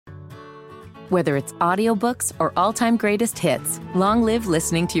Whether it's audiobooks or all-time greatest hits, long live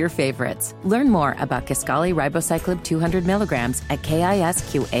listening to your favorites. Learn more about Kisqali Ribociclib 200 milligrams at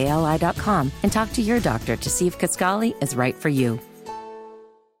KISQALI.com and talk to your doctor to see if Kisqali is right for you.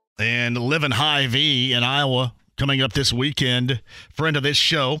 And living Hy-Vee in Iowa coming up this weekend. Friend of this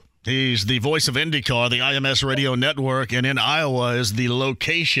show. He's the voice of IndyCar, the IMS Radio Network, and in Iowa is the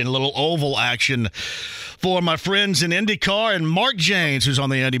location, a little oval action for my friends in IndyCar. And Mark Janes, who's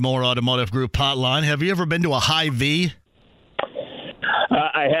on the Andy Moore Automotive Group hotline. Have you ever been to a Hy-Vee?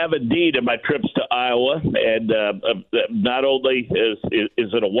 I have indeed in my trips to Iowa, and not only is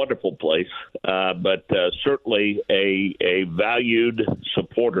it a wonderful place, but certainly a valued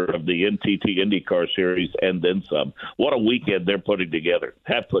supporter of the NTT IndyCar Series, and then some. What a weekend they're putting together,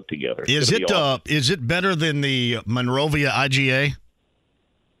 have put together. Is it better than the Monrovia IGA?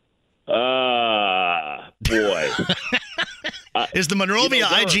 Boy. Is the Monrovia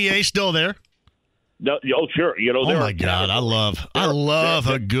IGA still there? No, oh sure. Oh my God, I love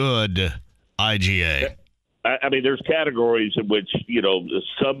a good IGA. I mean, there's categories in which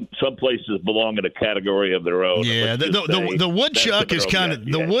some places belong in a category of their own. Yeah, the woodchuck is kind of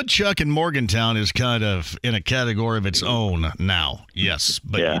the woodchuck in Morgantown is kind of in a category of its own now. Yes,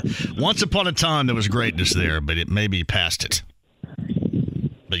 but once upon a time there was greatness there, but it may be past it.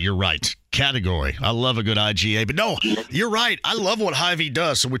 But you're right. Category. I love a good IGA. But no, you're right. I love what Hy-Vee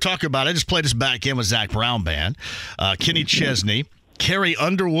does. So we talk about it. I just played this back in with Zach Brown Band, Kenny Chesney, Carrie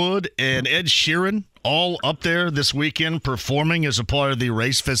Underwood, and Ed Sheeran all up there this weekend performing as a part of the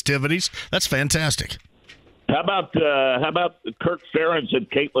race festivities. That's fantastic. How about Kirk Ferentz and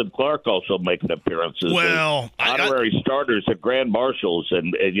Caitlin Clark also making appearances? Well, honorary starters at Grand Marshals,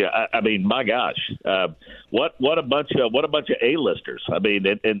 and I mean, my gosh, what a bunch of A-listers. I mean,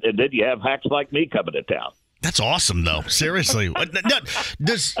 and then you have hacks like me coming to town. That's awesome, though. Seriously,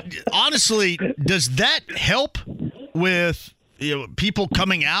 does that help with people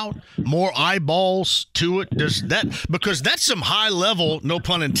coming out, more eyeballs to it? Because that's some high level, no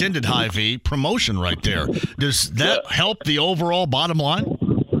pun intended, Hy-Vee promotion right there. Does that help the overall bottom line?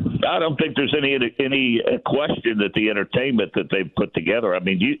 I don't think there's any question that the entertainment that they've put together. I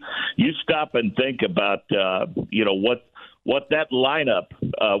mean, you stop and think about what that lineup.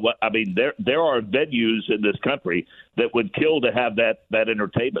 There are venues in this country that would kill to have that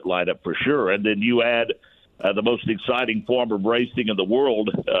entertainment lineup for sure, and then you add the most exciting form of racing in the world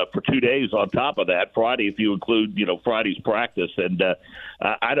for 2 days on top of that, Friday if you include Friday's practice. And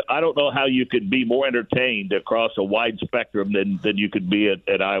I don't know how you could be more entertained across a wide spectrum than you could be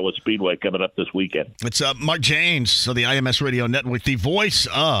at Iowa Speedway coming up this weekend. It's Mark Janes of the IMS Radio Network, the voice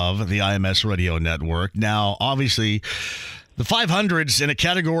of the IMS Radio Network. Now, obviously, the 500's in a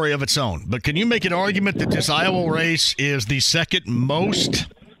category of its own, but can you make an argument that this Iowa race is the second most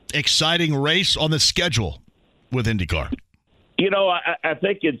exciting race on the schedule with IndyCar? I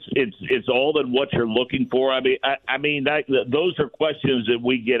think it's all in what you're looking for. I mean, those are questions that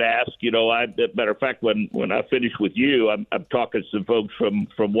we get asked. Matter of fact, when I finish with you, I'm talking to some folks from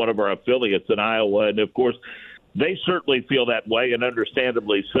one of our affiliates in Iowa, and of course, they certainly feel that way, and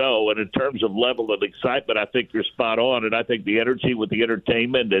understandably so. And in terms of level of excitement, I think you're spot on. And I think the energy with the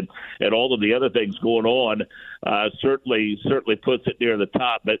entertainment and all of the other things going on certainly puts it near the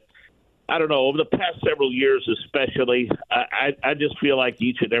top. But I don't know, over the past several years especially, I just feel like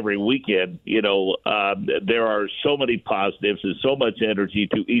each and every weekend, there are so many positives and so much energy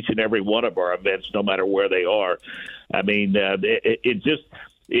to each and every one of our events, no matter where they are. I mean, it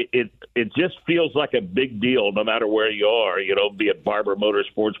just feels like a big deal no matter where you are, be it Barber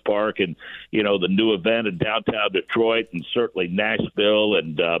Motorsports Park and, the new event in downtown Detroit, and certainly Nashville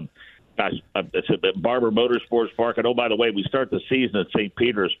and Barber Motorsports Park. And, oh, by the way, we start the season at St.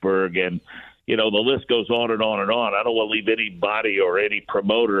 Petersburg, and, the list goes on and on and on. I don't want to leave anybody or any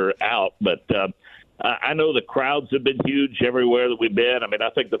promoter out, but I know the crowds have been huge everywhere that we've been. I mean, I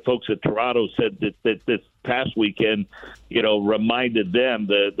think the folks at Toronto said that this past weekend, reminded them,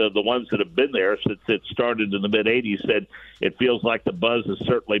 the ones that have been there since it started in the mid-'80s, said it feels like the buzz is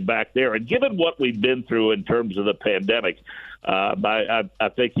certainly back there. And given what we've been through in terms of the pandemic, I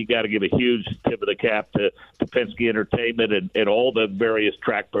think you got to give a huge tip of the cap to Penske Entertainment and all the various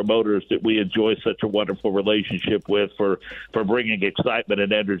track promoters that we enjoy such a wonderful relationship with for bringing excitement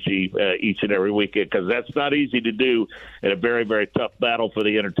and energy each and every weekend, because that's not easy to do in a very, very tough battle for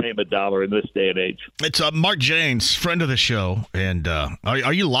the entertainment dollar in this day and age. It's Mark Janes, friend of the show, and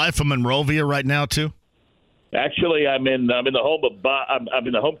are you live from Monrovia right now too? Actually, I'm in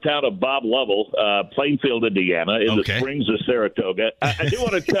the hometown of Bob Lovell, Plainfield, Indiana, in the Springs of Saratoga. I do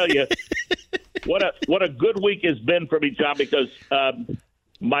want to tell you what a good week has been for me, John, because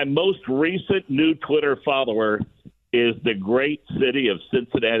my most recent new Twitter follower is the great city of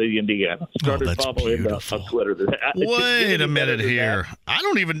Cincinnati, Indiana. Started following him on Twitter. Wait a minute here.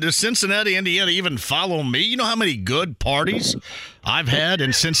 Does Cincinnati, Indiana even follow me? You know how many good parties I've had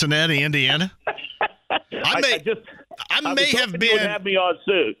in Cincinnati, Indiana? I may have been. You would have me on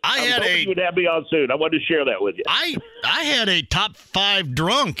soon. You would have me on soon. I wanted to share that with you. I had a top 5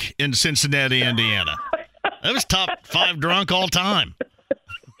 drunk in Cincinnati, Indiana. That was top 5 drunk all time.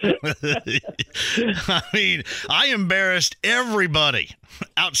 I mean, I embarrassed everybody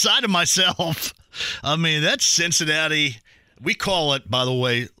outside of myself. I mean, that's Cincinnati. We call it, by the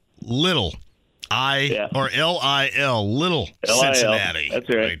way, Little. Or L-I-L, Little Cincinnati. That's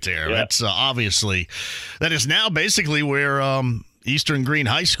right there. Yeah. That's obviously, that is now basically where Eastern Green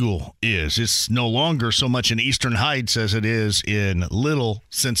High School is. It's no longer so much in Eastern Heights as it is in Little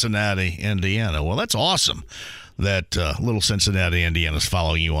Cincinnati, Indiana. Well, that's awesome that Little Cincinnati, Indiana is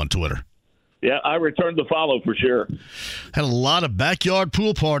following you on Twitter. Yeah, I returned the follow for sure. Had a lot of backyard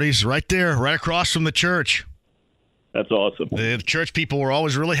pool parties right there, right across from the church. That's awesome. The church people were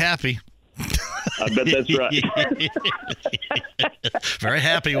always really happy. I bet that's right. Very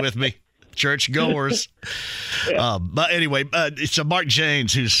happy with me. Church goers. But anyway, it's Mark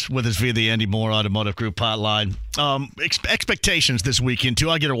Janes who's with us via the Andy Moore Automotive Group hotline. Expectations this weekend, too.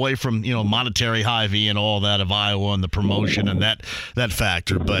 I get away from, monetary Hy-Vee and all that of Iowa and the promotion and that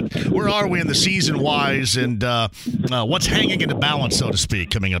factor. But where are we in the season-wise, and what's hanging in the balance, so to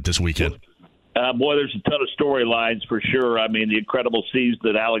speak, coming up this weekend? Boy, there's a ton of storylines for sure. I mean, the incredible season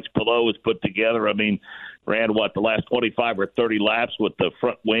that Alex Palou has put together. I mean, ran, the last 25 or 30 laps with the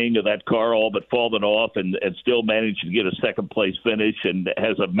front wing of that car all but falling off and still managed to get a second-place finish and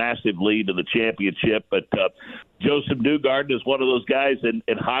has a massive lead in the championship. But Joseph Newgarden is one of those guys in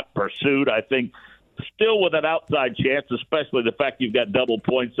hot pursuit, I think, still with an outside chance, especially the fact you've got double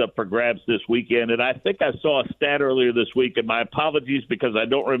points up for grabs this weekend. And I think I saw a stat earlier this week, and my apologies because I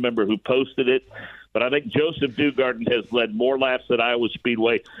don't remember who posted it, but I think Joseph Newgarden has led more laps at Iowa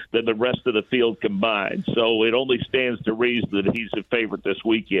Speedway than the rest of the field combined. So it only stands to reason that he's a favorite this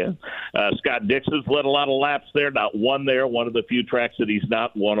weekend. Scott Dixon's led a lot of laps there, not one there, one of the few tracks that he's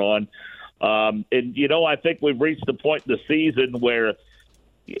not won on. I think we've reached the point in the season where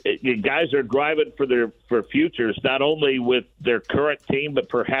guys are driving for futures, not only with their current team, but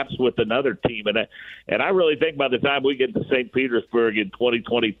perhaps with another team. And I really think by the time we get to St. Petersburg in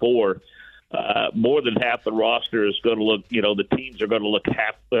 2024, more than half the roster is going to look, the teams are going to look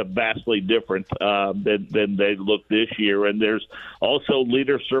vastly different than they look this year. And there's also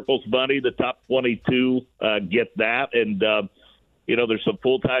leader circles money. The top 22 get that. And, there's some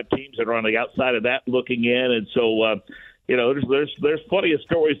full-time teams that are on the outside of that looking in. And so, there's plenty of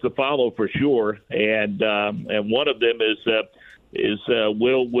stories to follow for sure, and one of them is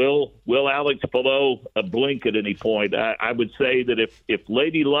will Alex Palou blink at any point? I would say that if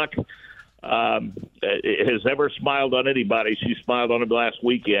Lady Luck has ever smiled on anybody, she smiled on him last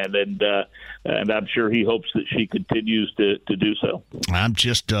weekend, and I'm sure he hopes that she continues to do so. I'm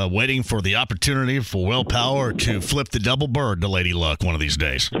just waiting for the opportunity for Will Power to flip the double bird to Lady Luck one of these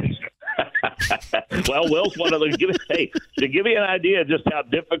days. Well, Will's one of those. To give you an idea of just how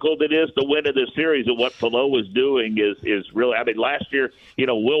difficult it is to win in this series, and what Palou was doing is really. I mean, last year,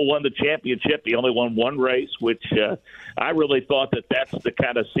 Will won the championship. He only won one race, which I really thought that's the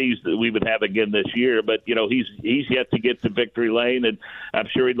kind of season that we would have again this year. But he's yet to get to victory lane, and I'm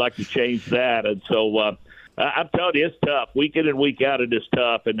sure he'd like to change that. And so. I'm telling you, it's tough. Week in and week out, it is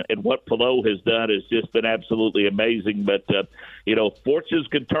tough. And what Palou has done has just been absolutely amazing. But, fortunes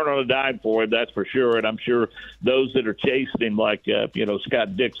can turn on a dime for him, that's for sure. And I'm sure those that are chasing him, like,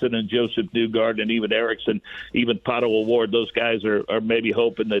 Scott Dixon and Joseph Newgarden and even Erickson, even Pato Award, those guys are maybe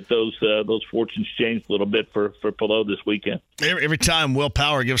hoping that those fortunes change a little bit for Palou this weekend. Every time Will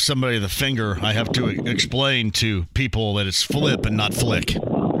Power gives somebody the finger, I have to explain to people that it's flip and not flick.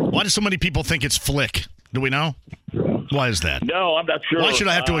 Why do so many people think it's flick? Do we know? Why is that? No, I'm not sure. Why should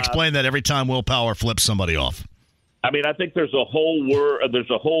I have to explain that every time Will Power flips somebody off? I mean, I think there's a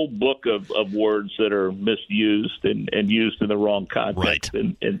whole book of words that are misused and used in the wrong context,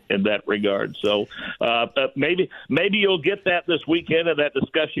 right, in that regard. So maybe you'll get that this weekend, and that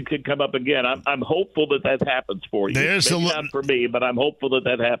discussion could come up again. I'm hopeful that happens for you. Not for me, but I'm hopeful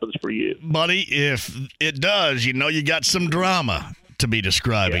that happens for you, buddy. If it does, you got some drama to be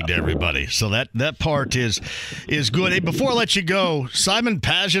describing to everybody. So that part is good. Hey, before I let you go, Simon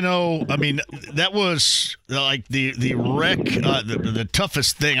Pagenaud, I mean, that was like the wreck, the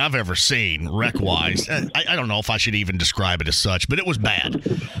toughest thing I've ever seen wreck-wise. I don't know if I should even describe it as such, but it was bad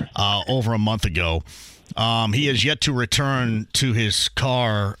over a month ago. He has yet to return to his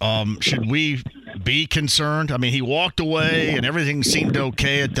car. Should we be concerned? I mean, he walked away and everything seemed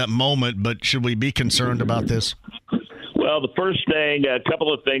okay at that moment, but should we be concerned about this? Well, the first thing, a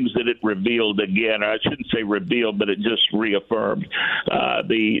couple of things that it revealed again, or I shouldn't say revealed, but it just reaffirmed.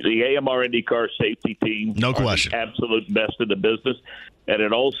 The AMR IndyCar safety team, no question, the absolute best in the business. And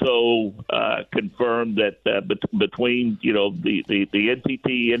it also confirmed that between, the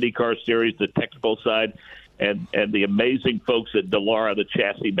NTT IndyCar series, the technical side, and the amazing folks at Dallara, the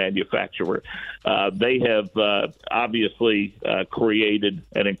chassis manufacturer, they have obviously created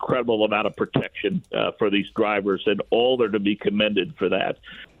an incredible amount of protection for these drivers, and all are to be commended for that.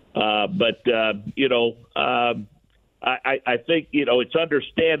 I think, it's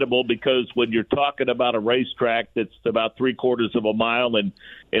understandable because when you're talking about a racetrack that's about 3/4 of a mile in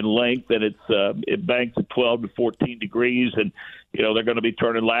length, and it banks at 12 to 14 degrees, and they're going to be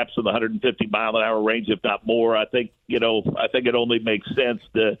turning laps in the 150 mile an hour range, if not more. I think it only makes sense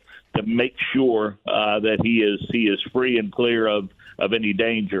to make sure that he is free and clear of any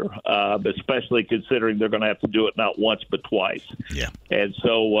danger, especially considering they're going to have to do it not once but twice. Yeah. And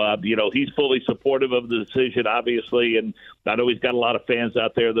so, he's fully supportive of the decision, obviously, and I know he's got a lot of fans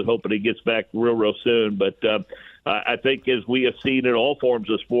out there that hoping he gets back real soon. But I think as we have seen in all forms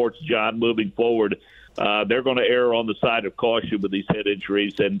of sports, John, moving forward, they're going to err on the side of caution with these head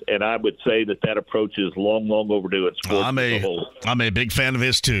injuries, and I would say that approach is long overdue in sports. I'm a big fan of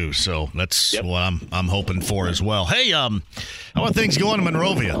his too, so that's what I'm hoping for as well. Hey, how are things going in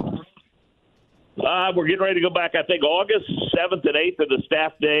Monrovia? We're getting ready to go back. I think August 7th and 8th are the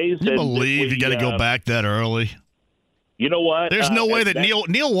staff days. Can you believe you got to go back that early? You know what? There's no way that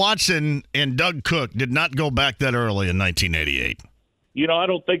Neil Watson and Doug Cook did not go back that early in 1988. I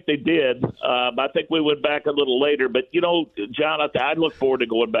don't think they did. I think we went back a little later. But, John, I look forward to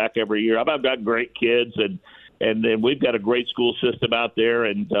going back every year. I've got great kids, and we've got a great school system out there.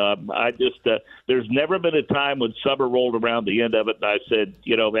 And there's never been a time when summer rolled around the end of it and I said,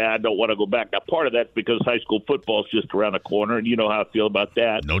 man, I don't want to go back. Now, part of that's because high school football is just around the corner, and you know how I feel about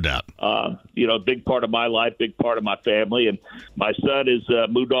that. No doubt. Big part of my life, big part of my family. And my son has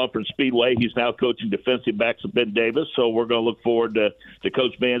moved on from Speedway. He's now coaching defensive backs at Ben Davis. So we're going to look forward to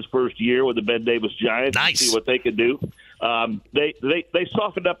Coach Mann's first year with the Ben Davis Giants. Nice. And see what they can do. They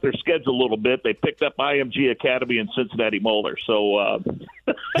softened up their schedule a little bit. They picked up IMG Academy and Cincinnati Moeller. So,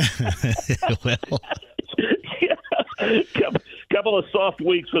 couple of soft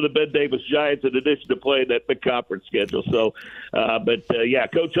weeks for the Ben Davis Giants in addition to playing that big conference schedule. So,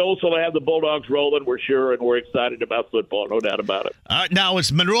 Coach Olson will have the Bulldogs rolling, we're sure, and we're excited about football, no doubt about it. Now,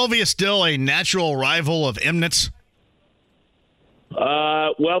 is Monrovia still a natural rival of Emnitz?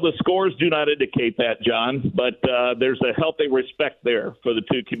 Well, the scores do not indicate that, John, but there's a healthy respect there for the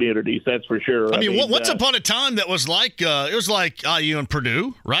two communities, that's for sure. I mean once upon a time that was like it was like IU and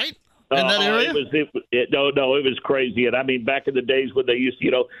Purdue, right? In that area? It was crazy. And I mean, back in the days when they used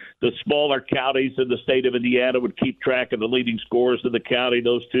to, the smaller counties in the state of Indiana would keep track of the leading scorers in the county.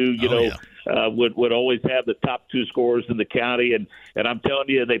 Those two, would always have the top two scorers in the county. And I'm telling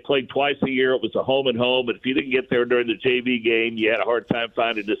you, they played twice a year. It was a home and home. And if you didn't get there during the JV game, you had a hard time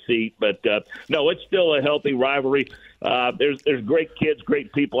finding a seat. But no, it's still a healthy rivalry. There's great kids,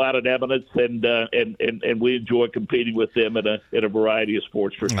 great people out at Eminence, and we enjoy competing with them in a variety of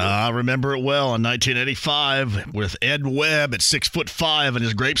sports. For sure. I remember it well in 1985 with Ed Webb at 6'5" and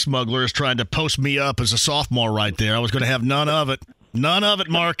his grape smugglers trying to post me up as a sophomore right there. I was going to have none of it. None of it,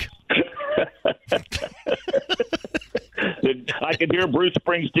 Mark. I can hear Bruce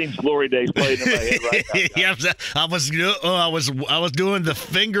Springsteen's Glory Days playing in my head right now. Yes, I was doing the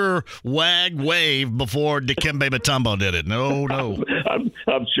finger wave before Dikembe Mutombo did it. No.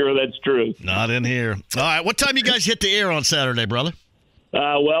 I'm sure that's true. Not in here. All right, what time you guys hit the air on Saturday, brother?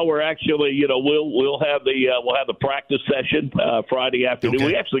 Well, we're actually, we'll have the practice session Friday afternoon. Okay.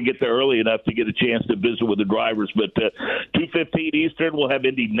 We actually get there early enough to get a chance to visit with the drivers. But 2:15 Eastern, we'll have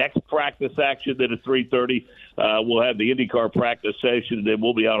Indy next practice action. Then at 3:30, we'll have the IndyCar practice session. And then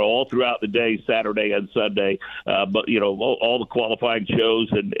we'll be on all throughout the day, Saturday and Sunday. But all the qualifying shows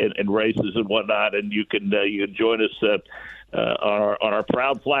and races and whatnot. And you can join us on our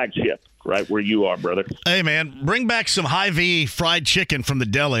proud flagship. Right where you are, brother. Hey, man, bring back some Hy-Vee fried chicken from the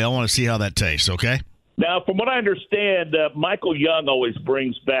deli. I want to see how that tastes, okay? Now, from what I understand, Michael Young always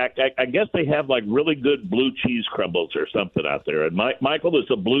brings back, I guess they have like really good blue cheese crumbles or something out there. And Michael is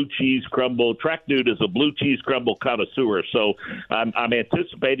a blue cheese crumble. Track Dude is a blue cheese crumble connoisseur. So I'm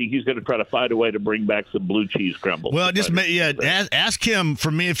anticipating he's going to try to find a way to bring back some blue cheese crumbles. Well, ask him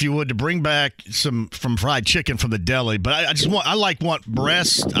for me, if you would, to bring back some from fried chicken from the deli. But I want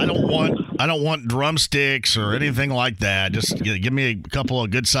breast. I don't want I don't want drumsticks or anything like that. Just give me a couple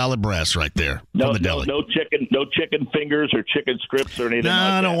of good solid breasts right there from the deli. No chicken fingers or chicken strips or anything. No, like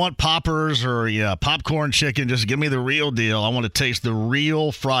that. I don't want poppers or popcorn chicken. Just give me the real deal. I want to taste the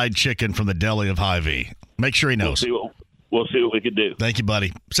real fried chicken from the deli of Hy-Vee. Make sure he knows. We'll see what we can do. Thank you,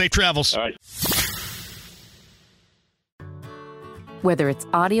 buddy. Safe travels. All right. Whether it's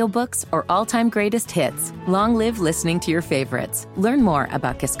audiobooks or all-time greatest hits, long live listening to your favorites. Learn more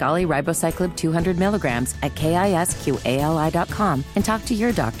about Kisqali Ribociclib 200 milligrams at KISQALI.com and talk to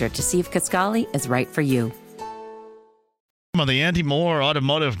your doctor to see if Kisqali is right for you. On the Andy Moore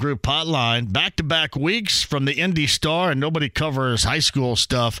Automotive Group hotline, back-to-back weeks from the Indy Star, and nobody covers high school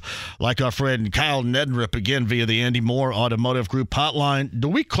stuff like our friend Kyle Nedrip again via the Andy Moore Automotive Group hotline. Do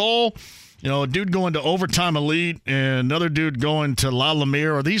we call, a dude going to Overtime Elite and another dude going to La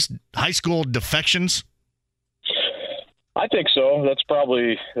Lumiere? Are these high school defections? I think so. That's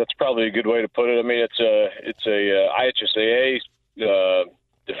probably a good way to put it. I mean, it's a IHSAA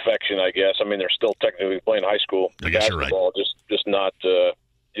defection, I guess. I mean, they're still technically playing high school basketball, right. just not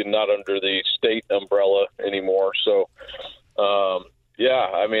under the state umbrella anymore. So, I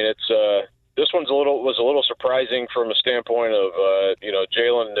mean, it's this one's was a little surprising from a standpoint of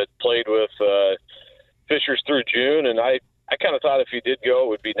Jalen had played with Fishers through June, and I kind of thought if he did go, it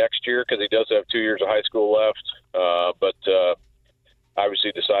would be next year because he does have 2 years of high school left. But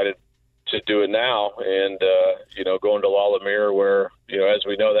obviously decided to do it now, and going to La Lumiere, where as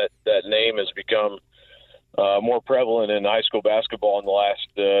we know that name has become more prevalent in high school basketball in the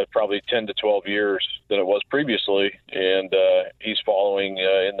last probably 10 to 12 years than it was previously, and he's following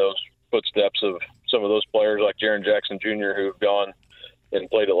in those footsteps of some of those players like Jaren Jackson Jr. who've gone and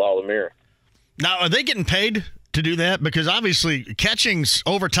played at La Lumiere. Now, are they getting paid to do that? Because obviously catching's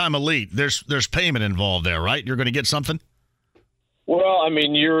Overtime Elite. There's payment involved there, right? You're going to get something? Well, I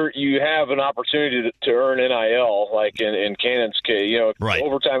mean, you have an opportunity to earn NIL, like in Cannon's case. Right.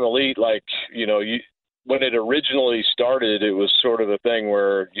 Overtime Elite, when it originally started, it was sort of a thing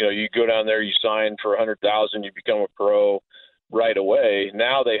where you go down there, you sign for $100,000, you become a pro right away.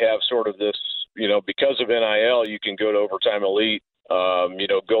 Now they have sort of this, because of NIL, you can go to Overtime Elite,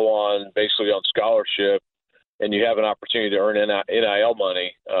 go on basically on scholarship, and you have an opportunity to earn NIL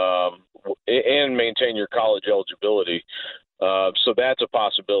money and maintain your college eligibility. So that's a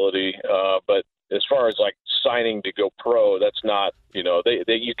possibility. But as far as like signing to go pro, that's not, you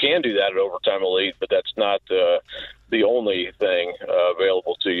can do that at Overtime Elite, but that's not the only thing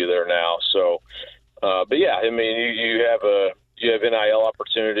available to you there now. So, but yeah, I mean, you have NIL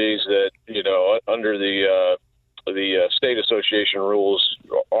opportunities that, under the state association rules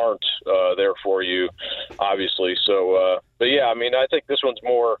aren't there for you, obviously. So, but yeah, I mean, I think this one's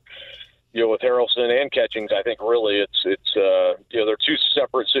more, with Harrelson and Catchings, I think really it's they're two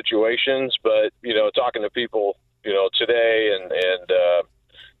separate situations. But talking to people, today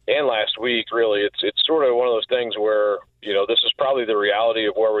and last week, really, it's sort of one of those things where this is probably the reality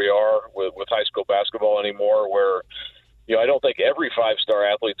of where we are with high school basketball anymore. Where I don't think every 5-star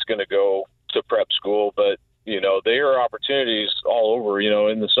athlete's going to go to prep school, but there are opportunities all over.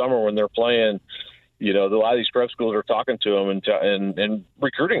 In the summer when they're playing. A lot of these prep schools are talking to them and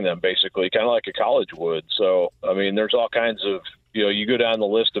recruiting them basically, kind of like a college would. So, I mean, there's all kinds of, you go down the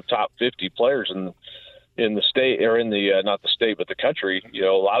list of top 50 players in the state or in the, not the state, but the country, a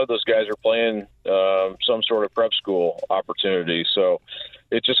lot of those guys are playing some sort of prep school opportunity. So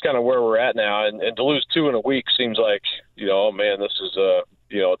it's just kind of where we're at now. And to lose 2 in a week seems like, oh man, this is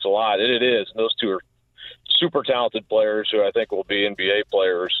it's a lot. It is. And those two are super talented players who I think will be NBA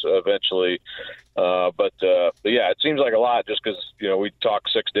players eventually. But yeah, it seems like a lot just because, we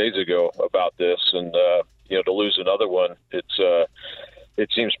talked 6 days ago about this and, to lose another one, it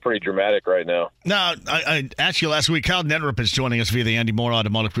seems pretty dramatic right now. Now, I asked you last week, Kyle Nedrip is joining us via the Andy Moore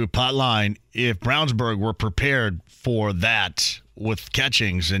Automotive Group hotline. If Brownsburg were prepared for that with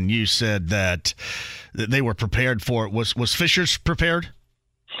Catchings, and you said that they were prepared for it, was Fishers prepared?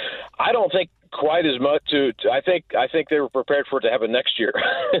 I don't think quite as much. I think they were prepared for it to happen next year.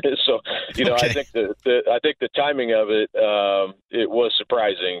 So, okay. I think the timing of it, it was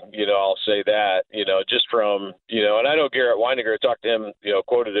surprising. I'll say that. Just from and I know Garrett Weininger, talked to him.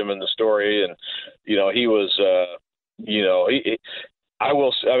 Quoted him in the story, and he was. I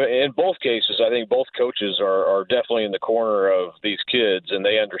will. In both cases, I think both coaches are definitely in the corner of these kids, and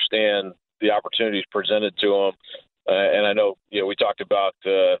they understand the opportunities presented to them. And I know, we talked about,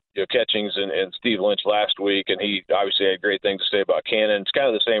 Catchings and Steve Lynch last week, and he obviously had great things to say about Cannon. It's kind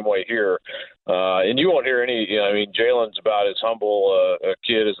of the same way here. And you won't hear any, Jalen's about as humble a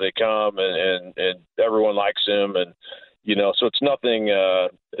kid as they come, and everyone likes him. And, So it's nothing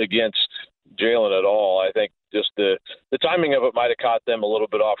against Jalen at all. I think just the timing of it might have caught them a little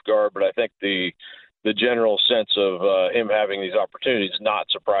bit off guard, but I think the general sense of him having these opportunities is not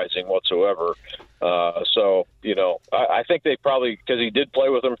surprising whatsoever. I think they probably, because he did play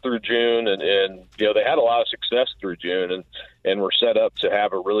with them through June, and they had a lot of success through June, and were set up to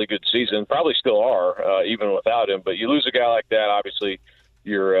have a really good season. Probably still are, even without him. But you lose a guy like that, obviously,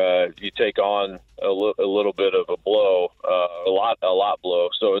 you take on a little bit of a blow, a lot blow.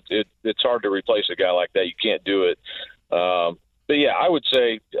 So it's hard to replace a guy like that. You can't do it. But yeah, I would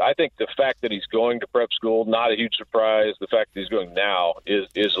say I think the fact that he's going to prep school, not a huge surprise. The fact that he's going now is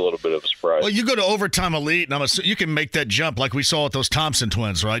a little bit of a surprise. Well, you go to overtime elite, and you can make that jump like we saw with those Thompson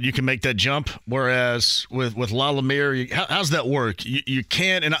twins, right? You can make that jump. Whereas with Lalamere, how's that work? You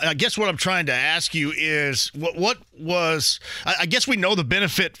can't. And I guess what I'm trying to ask you is what was? I guess we know the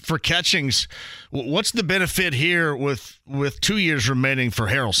benefit for Catchings. What's the benefit here with 2 years remaining for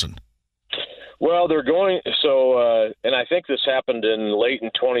Harrelson? Well, they're going and I think this happened late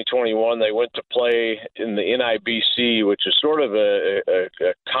in 2021. They went to play in the NIBC, which is sort of a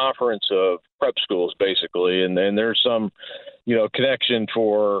conference of prep schools, basically. And then there's some, connection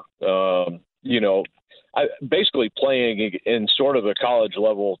for, basically playing in sort of a college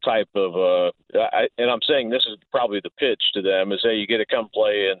level type of, and I'm saying this is probably the pitch to them, is, hey, you get to come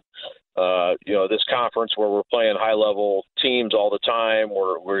play in, this conference where we're playing high level teams all the time.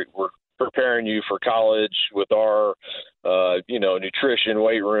 We're preparing you for college with our, nutrition,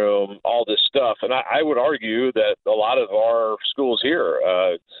 weight room, all this stuff. And I would argue that a lot of our schools here,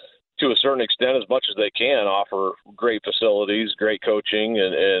 to a certain extent, as much as they can, offer great facilities, great coaching,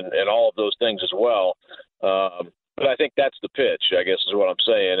 and all of those things as well. But I think that's the pitch, I guess, is what I'm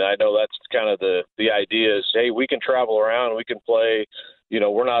saying. And I know that's kind of the idea is, hey, we can travel around, we can play.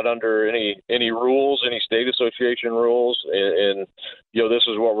 We're not under any rules, any state association rules, and this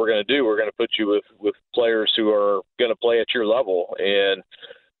is what we're going to do. We're going to put you with players who are going to play at your level, and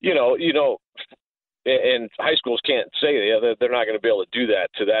and high schools can't say that they're not going to be able to do that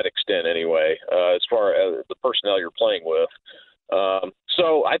to that extent anyway, as far as the personnel you're playing with.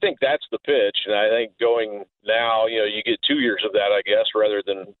 So I think that's the pitch, and I think going now, you get 2 years of that, I guess, rather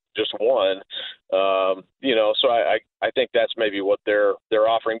than just one. So I think that's maybe what they're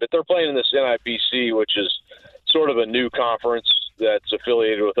offering, but they're playing in this NIBC, which is sort of a new conference that's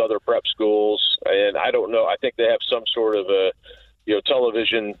affiliated with other prep schools, and I don't know. I think they have some sort of a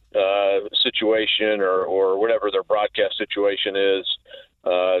television situation or whatever their broadcast situation is.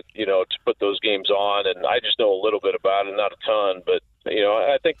 To put those games on, and I just know a little bit about it, not a ton, but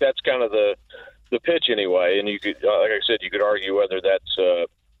I think that's kind of the pitch anyway. And you could, like I said, you could argue whether that's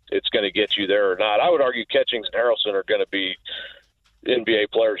it's going to get you there or not. I would argue Catchings and Harrelson are going to be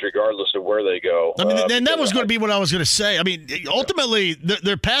NBA players regardless of where they go. I mean, and that was going to be what I was going to say. I mean, ultimately,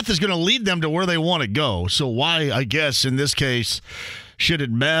 their path is going to lead them to where they want to go. So why, I guess, in this case, should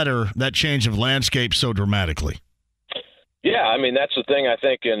it matter that change of landscape so dramatically? Yeah, I mean, that's the thing, I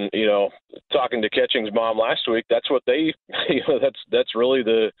think, and, talking to Catching's mom last week, that's what they, that's really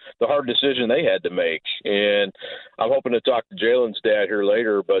the hard decision they had to make. And I'm hoping to talk to Jalen's dad here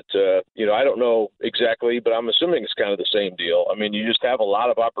later, but, I don't know exactly, but I'm assuming it's kind of the same deal. I mean, you just have a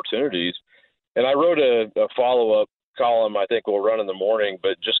lot of opportunities. And I wrote a follow-up column I think we'll run in the morning,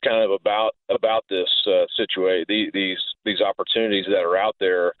 but just kind of about this situation, these opportunities that are out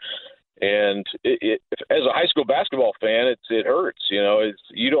there. And as a high school basketball fan, it hurts. You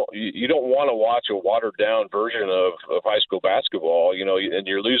don't want to watch a watered down version of high school basketball. And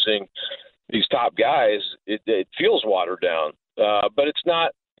you're losing these top guys. It feels watered down, but it's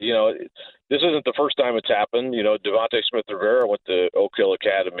not. This isn't the first time it's happened. Devontae Smith-Rivera went to Oak Hill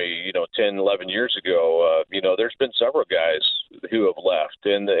Academy, 10, 11 years ago. There's been several guys who have left,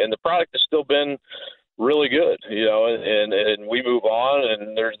 and the product has still been really good, and we move on,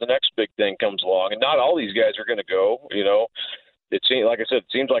 and there's the next big thing comes along, and not all these guys are going to go. It seems, like I said,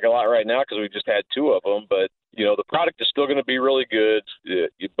 it seems like a lot right now because we just had two of them, but the product is still going to be really good,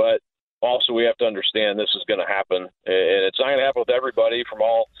 but also we have to understand this is going to happen, and it's not going to happen with everybody. From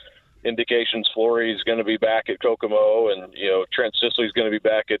all indications, Flory's going to be back at Kokomo, and Trent Sisley's going to be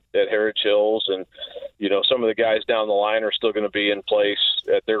back at Heritage Hills, and some of the guys down the line are still going to be in place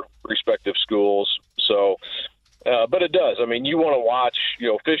at their respective schools. So, but it does. I mean, you want to watch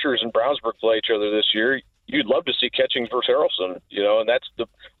Fishers and Brownsburg play each other this year. You'd love to see Catchings versus Harrelson, and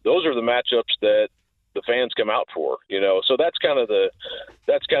those are the matchups that the fans come out for. So that's kind of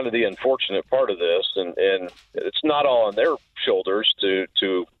the unfortunate part of this, and it's not all on their shoulders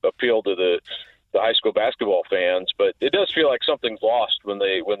to appeal to the high school basketball fans, but it does feel like something's lost when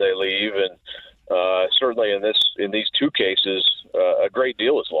they leave, and certainly in these two cases, a great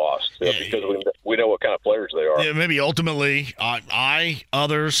deal is lost because we know what kind of players they are. Yeah, maybe ultimately,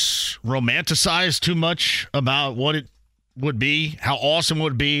 others romanticize too much about what it would be, how awesome it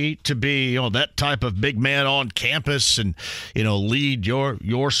would be to be, that type of big man on campus and, lead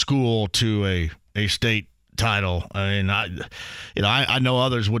your school to a state title. I mean, I know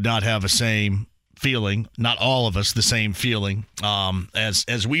others would not have the same feeling, not all of us the same feeling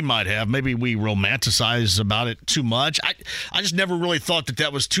as we might have. Maybe we romanticize about it too much. I just never really thought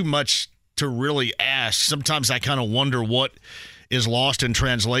that was too much to really ask. Sometimes I kind of wonder what is lost in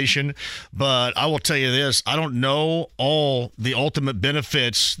translation, but I will tell you this, I don't know all the ultimate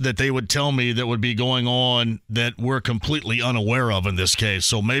benefits that they would tell me that would be going on that we're completely unaware of in this case.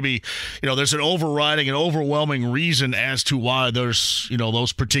 So maybe, there's an overriding and overwhelming reason as to why there's,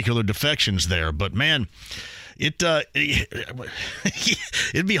 those particular defections there. But man, it'd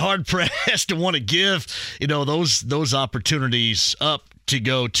be hard pressed to want to give, those opportunities up to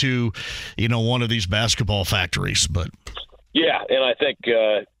go to, one of these basketball factories. But yeah, and I think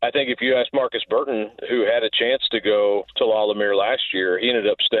if you ask Marcus Burton, who had a chance to go to La Lumiere last year, he ended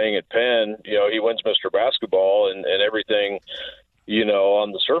up staying at Penn. He wins Mr. Basketball and everything,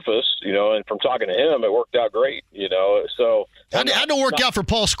 on the surface, and from talking to him, it worked out great, So how'd it work out for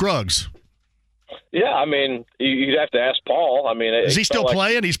Paul Scruggs? Yeah, I mean, you'd have to ask Paul. I mean, is he still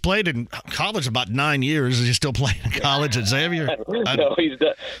playing? He's played in college about 9 years. Is he still playing in college at Xavier? No,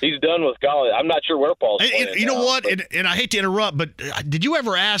 he's done with college. I'm not sure where Paul's playing. You know what? And I hate to interrupt, but did you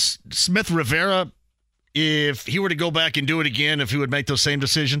ever ask Smith Rivera if he were to go back and do it again, if he would make those same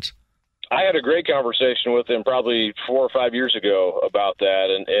decisions? I had a great conversation with him probably 4 or 5 years ago about that,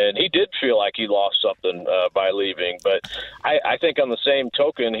 and he did feel like he lost something by leaving. But I think on the same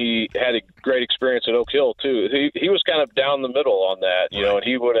token, he had a great experience at Oak Hill too. He was kind of down the middle on that, and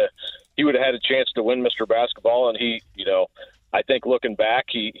he would have had a chance to win Mr. Basketball, and he, I think looking back,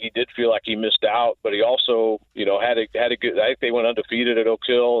 he did feel like he missed out, but he also, had a good. I think they went undefeated at Oak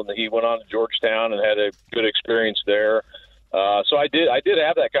Hill, and he went on to Georgetown and had a good experience there. So I did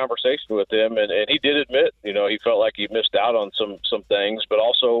have that conversation with him, and he did admit, he felt like he missed out on some things, but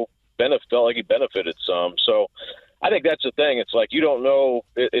also felt like he benefited some. So I think that's the thing. It's like you don't know.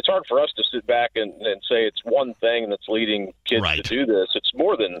 It's hard for us to sit back and say it's one thing that's leading kids to do this. It's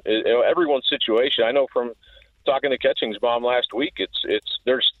more than everyone's situation. I know from talking to Ketchingsbaum last week,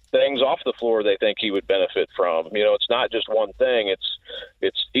 there's things off the floor they think he would benefit from. It's not just one thing.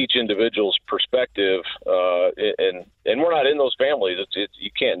 It's each individual's perspective, and we're not in those families.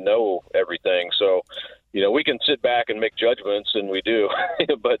 You can't know everything. So, we can sit back and make judgments, and we do.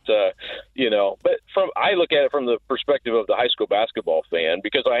 but I look at it from the perspective of the high school basketball fan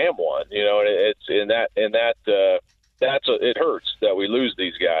because I am one. It hurts that we lose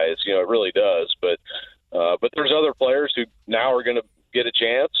these guys. It really does. But there's other players who now are going to get a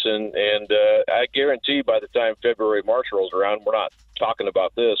chance, and I guarantee by the time February, March rolls around, we're not talking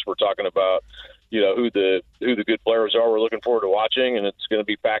about this. We're talking about who the good players are. We're looking forward to watching, and it's going to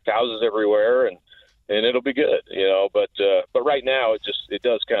be packed houses everywhere, and it'll be good. But right now it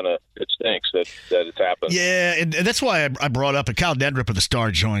stinks that it's happened. Yeah, and that's why I brought up, and Kyle Nedrip of the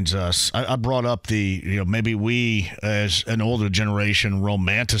Star joins us. I brought up maybe we as an older generation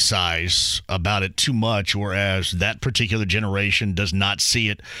romanticize about it too much, whereas that particular generation does not see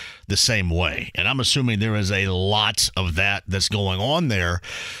it the same way. And I'm assuming there is a lot of that's going on there.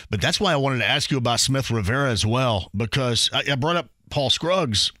 But that's why I wanted to ask you about Smith Rivera as well, because I brought up Paul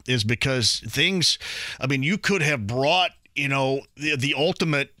Scruggs is because you could have brought, the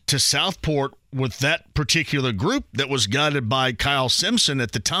ultimate to Southport with that particular group that was guided by Kyle Simpson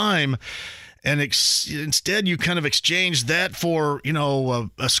at the time. And instead you kind of exchanged that for,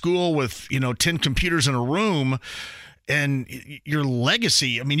 a school with, 10 computers in a room. And your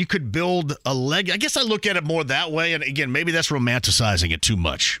legacy, you could build a I guess I look at it more that way. And again, maybe that's romanticizing it too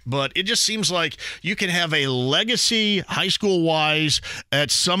much. But it just seems like you can have a legacy high school-wise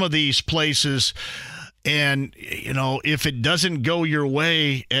at some of these places. And, if it doesn't go your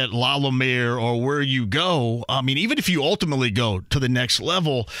way at La Lumiere or where you go, even if you ultimately go to the next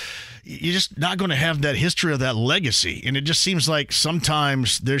level, you're just not going to have that history of that legacy. And it just seems like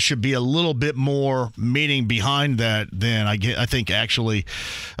sometimes there should be a little bit more meaning behind that than I think actually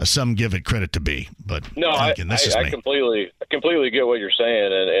some give it credit to be. But no, again, I completely get what you're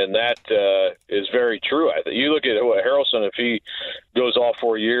saying, and that is very true. You look at Harrelson, if he goes all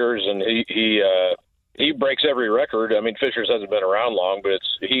 4 years and he he breaks every record. I mean, Fishers hasn't been around long, but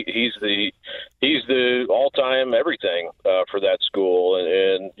he's the all-time everything for that school,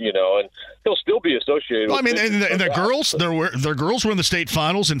 and he'll still be associated. Well, with and the girls, their girls were in the state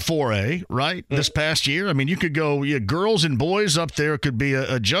finals in 4A, right? Mm-hmm. This past year. I mean, you could go girls and boys up there could be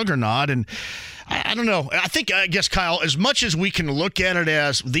a juggernaut, and I don't know. I guess Kyle, as much as we can look at it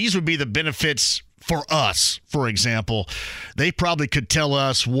as these would be the benefits for us, for example, they probably could tell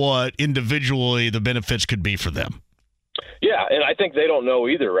us what individually the benefits could be for them. Yeah, and I think they don't know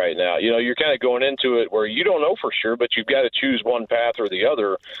either right now. You're kind of going into it where you don't know for sure, but you've got to choose one path or the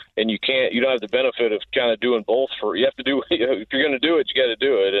other, and you don't have the benefit of kind of doing both. You have to do, if you're going to do it, you got to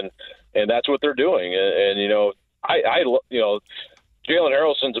do it, and that's what they're doing. And Jalen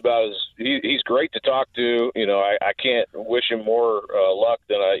Harrelson's he's great to talk to. I can't wish him more luck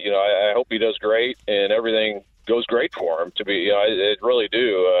than I hope he does great and everything goes great for him to be. I really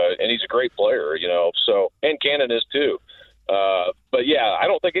do, and he's a great player. So, and Cannon is too. But yeah, I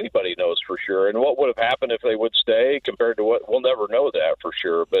don't think anybody knows for sure. And what would have happened if they would stay compared to what, we'll never know that for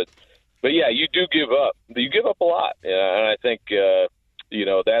sure. But yeah, you do give up. You give up a lot, and I think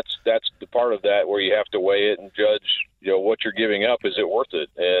that's the part of that where you have to weigh it and judge. What you're giving up, is it worth it?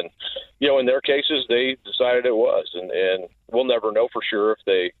 And in their cases, they decided it was, and we'll never know for sure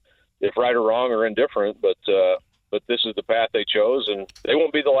if right or wrong or indifferent. But this is the path they chose, and they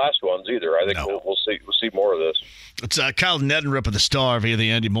won't be the last ones either. I think we'll see more of this. It's Kyle Neddenripp of the Star via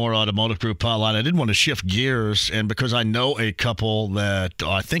the Andy Moore Automotive Group hotline. I didn't want to shift gears, and because I know a couple that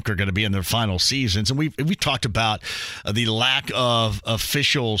I think are going to be in their final seasons, and we talked about the lack of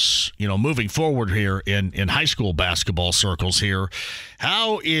officials, moving forward here in high school basketball circles here.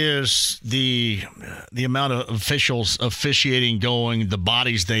 How is the amount of officials officiating going, the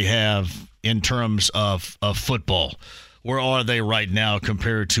bodies they have in terms of football? Where are they right now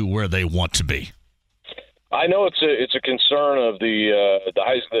compared to where they want to be? I know it's a concern of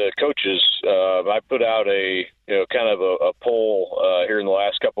the coaches. I put out a kind of a poll here in the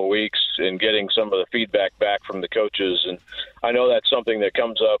last couple of weeks and getting some of the feedback back from the coaches, and I know that's something that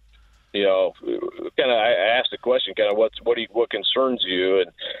comes up. I asked the question, kind of what concerns you,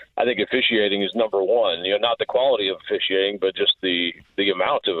 and I think officiating is number one. Not the quality of officiating, but just the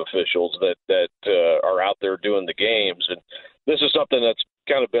amount of officials that are out there doing the games, and this is something that's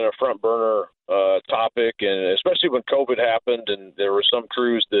kind of been a front burner topic, and especially when COVID happened, and there were some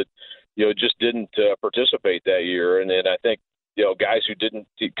crews that just didn't participate that year, and then I think guys who didn't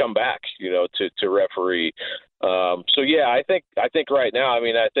come back to referee. So yeah, I think right now,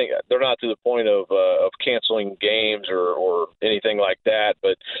 I think they're not to the point of canceling games or anything like that,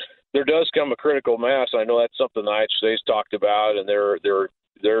 but there does come a critical mass. I know that's something the IHSA's talked about, and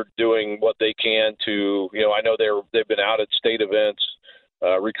they're doing what they can to, I know they've been out at state events,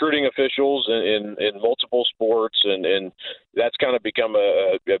 recruiting officials in multiple sports, and that's kind of become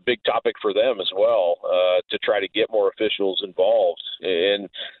a big topic for them as well, to try to get more officials involved. And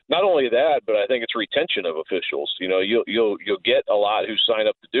not only that, but I think it's retention of officials. You'll get a lot who sign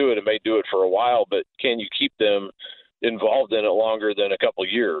up to do it and may do it for a while, but can you keep them involved in it longer than a couple of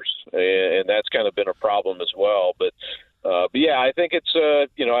years? And that's kind of been a problem as well. But yeah, I think it's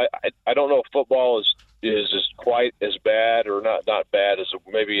I don't know if football is quite as bad, or not bad, as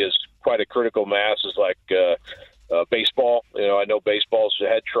maybe as quite a critical mass as like baseball. I know baseball's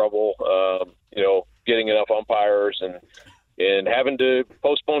had trouble getting enough umpires and having to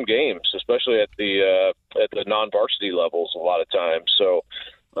postpone games, especially at the non-varsity levels a lot of times. So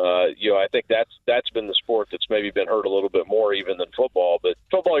I think that's been the sport that's maybe been hurt a little bit more even than football. But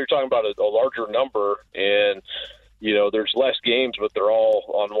football, you're talking about a larger number, and there's less games, but they're all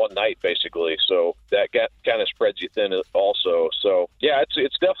on one night basically. So that kind of spreads you thin also. So yeah,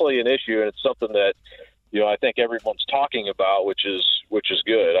 it's definitely an issue, and it's something that I think everyone's talking about, which is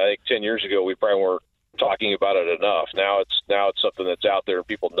good. I think 10 years ago we probably weren't talking about it enough. Now it's something that's out there and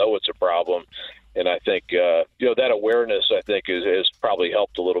people know it's a problem. And I think, that awareness, I think, has probably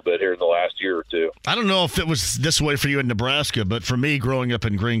helped a little bit here in the last year or two. I don't know if it was this way for you in Nebraska, but for me, growing up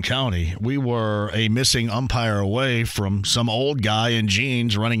in Greene County, we were a missing umpire away from some old guy in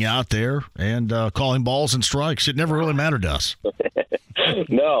jeans running out there and calling balls and strikes. It never really mattered to us.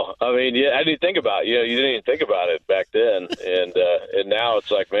 No, I didn't think about it. You didn't even think about it back then, and now it's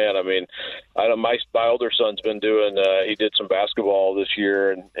like, man. My older son's been doing. He did some basketball this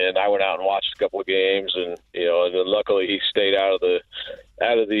year, and I went out and watched a couple of games, and and then luckily he stayed out of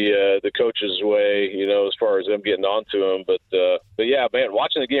the coach's way, as far as them getting onto him. But yeah, man,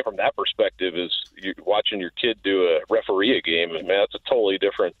 watching the game from that perspective is watching your kid do a referee a game, and man, that's a totally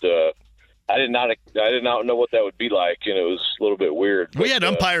different I did not know what that would be like, and it was a little bit weird. We had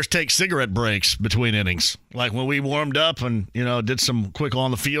umpires take cigarette breaks between innings. Like when we warmed up and, did some quick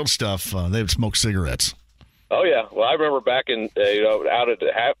on-the-field stuff, they would smoke cigarettes. Oh, yeah. Well, I remember back in, out at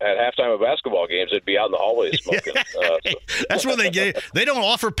halftime of basketball games, they'd be out in the hallways smoking. That's what they don't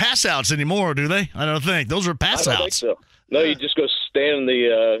offer pass-outs anymore, do they? I don't think. Those are pass-outs. I don't think so. No, you just go stand in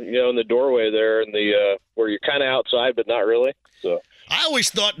the, in the doorway there in the where you're kind of outside, but not really. So I always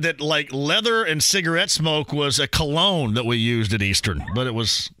thought that like leather and cigarette smoke was a cologne that we used at Eastern, but it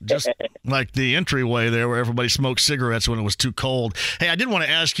was just like the entryway there where everybody smoked cigarettes when it was too cold. Hey, I did want to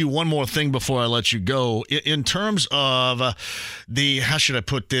ask you one more thing before I let you go. In terms of how should I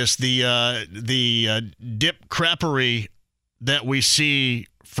put this, the dip crappery that we see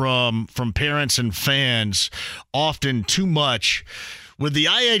from parents and fans, often too much. Would the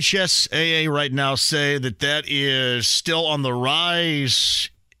IHSAA right now say that is still on the rise?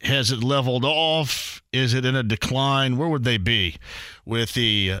 Has it leveled off? Is it in a decline? Where would they be with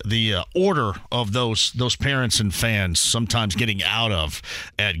the order of those parents and fans sometimes getting out of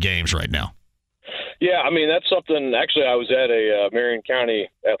at games right now? Yeah, I mean, that's something. Actually, I was at a Marion County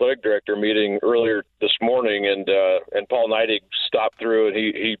athletic director meeting earlier this morning, and Paul Neidig stopped through, and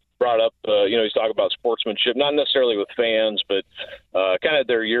he brought up, he's talking about sportsmanship, not necessarily with fans, but kind of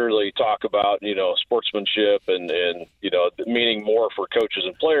their yearly talk about, sportsmanship and meaning more for coaches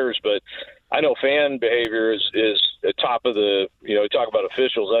and players. But I know fan behavior is at top of the, talk about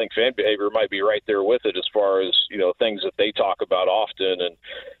officials. I think fan behavior might be right there with it as far as, things that they talk about often. And,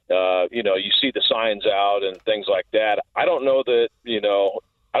 you see the signs out and things like that. I don't know that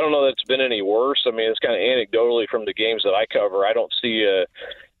it's been any worse. I mean, it's kind of anecdotally from the games that I cover. I don't see a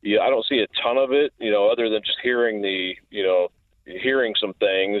ton of it, other than just hearing hearing some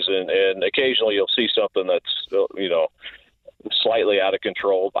things, and occasionally you'll see something that's, slightly out of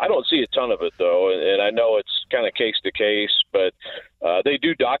control. I don't see a ton of it though, and I know it's kind of case to case, but they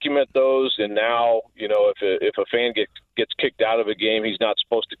do document those. And now, if a fan gets kicked out of a game, he's not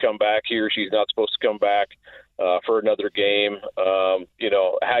supposed to come back. He or she's not supposed to come back for another game.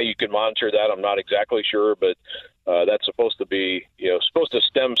 How you can monitor that, I'm not exactly sure, but that's supposed to be, supposed to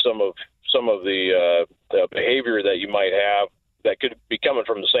stem some of the behavior that you might have that could be coming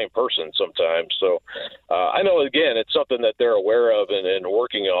from the same person sometimes. So I know, again, it's something that they're aware of and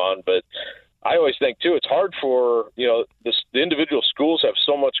working on, but I always think too, it's hard for, the individual schools have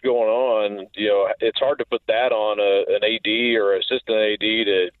so much going on, it's hard to put that on an AD or assistant AD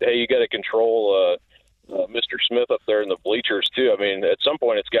to, hey, you got to control Mr. Smith up there in the bleachers too. I mean, at some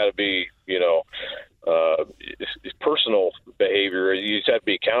point it's got to be, personal behavior. You just have to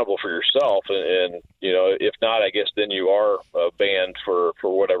be accountable for yourself, and if not, I guess then you are banned for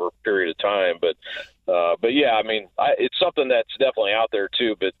whatever period of time. But yeah, I mean, it's something that's definitely out there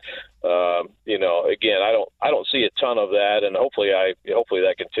too. But again, I don't see a ton of that, and hopefully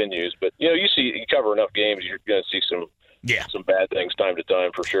that continues. But you cover enough games, you're going to see some bad things time to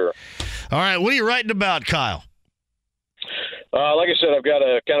time for sure. All right, what are you writing about, Kyle? Like I said, I've got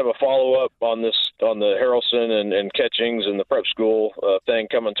a kind of a follow-up on the Harrelson and Catchings and the prep school thing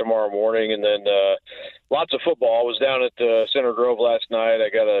coming tomorrow morning. And then lots of football. I was down at Center Grove last night. I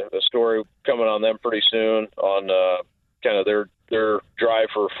got a story coming on them pretty soon on kind of their drive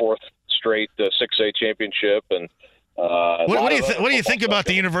for a fourth straight 6A championship. And what do you think about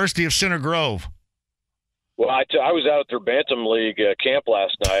the University of Center Grove? Well, I was out at their Bantam League camp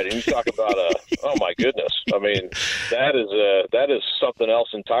last night, and you talk about oh my goodness! I mean, that is something else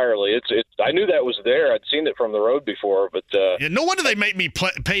entirely. I knew that was there. I'd seen it from the road before, but no wonder they make me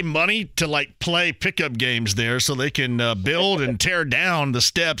pay money to play pickup games there, so they can build and tear down the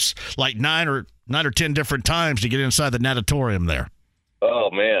steps like 9 or 10 different times to get inside the natatorium there. Oh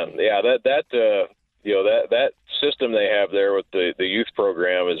man, yeah, that system they have there with the youth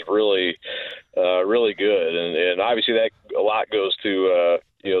program is really really good, and obviously that a lot goes to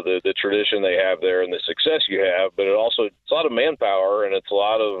the tradition they have there and the success you have, but it's a lot of manpower and it's a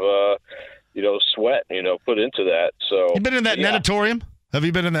lot of sweat put into that. So you've been in that natatorium? Have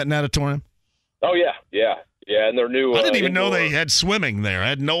you been in that natatorium? Oh yeah, and their new I didn't even know they had swimming there. I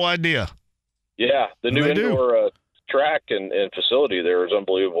had no idea. Yeah, the new indoor track and facility there is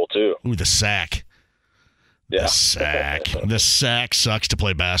unbelievable too. Ooh, the SAC. Yeah. The SAC sucks to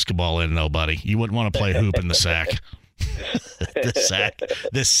play basketball in, though, buddy. You wouldn't want to play hoop in the SAC.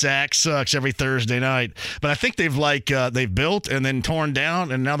 The SAC sucks every Thursday night. But I think they've built and then torn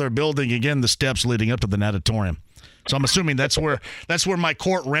down, and now they're building again the steps leading up to the natatorium. So I'm assuming that's where my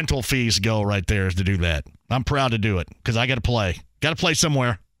court rental fees go right there, is to do that. I'm proud to do it because I got to play. Got to play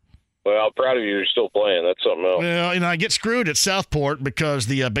somewhere. Well, I'm proud of you. You're still playing. That's something else. Well, I get screwed at Southport because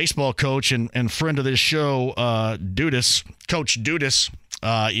the baseball coach and friend of this show, Coach Dudas,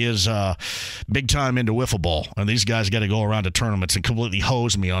 is big time into wiffle ball. And these guys got to go around to tournaments and completely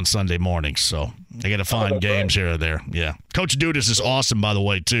hose me on Sunday mornings. So they got to find games here or there. Yeah. Coach Dudas is awesome, by the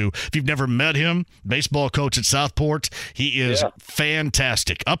way, too. If you've never met him, baseball coach at Southport, he is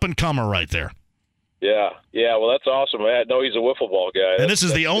fantastic. Up-and-comer right there. Yeah. Well, that's awesome. I know he's a wiffle ball guy. And this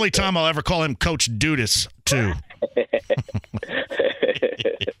is the only time I'll ever call him Coach Dudas, too.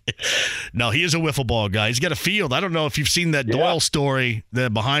 No, he is a wiffle ball guy. He's got a field. I don't know if you've seen that Doyle story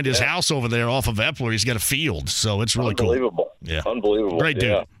that behind his house over there off of Epler. He's got a field, so it's really Unbelievable. Cool. Yeah. Unbelievable. Great dude.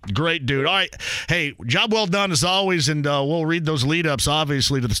 Yeah. Great dude. All right. Hey, job well done as always, and we'll read those lead-ups,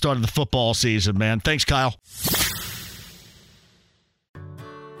 obviously, to the start of the football season, man. Thanks, Kyle.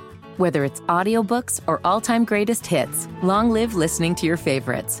 Whether it's audiobooks or all-time greatest hits, long live listening to your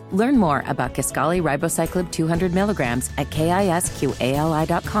favorites. Learn more about Kisqali Ribociclib 200 milligrams at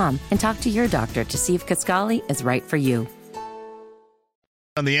KISQALI.com and talk to your doctor to see if Kisqali is right for you.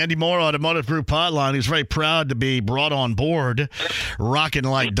 On the Andy Moore Automotive Group hotline, he's very proud to be brought on board, rocking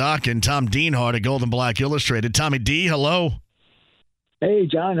like Dockin', Tom Dienhart at Gold and Black Illustrated. Tommy D, hello. Hey,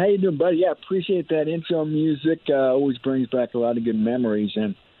 John. How you doing, buddy? Yeah, appreciate that intro music. Always brings back a lot of good memories.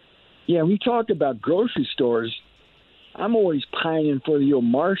 And yeah, we talk about grocery stores. I'm always pining for the old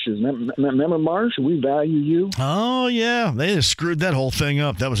Marshes. Remember Marsh? We value you. Oh, yeah. They just screwed that whole thing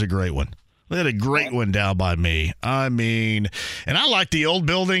up. That was a great one. They had a great one down by me. I mean, and I like the old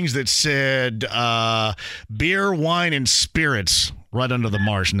buildings that said beer, wine, and spirits right under the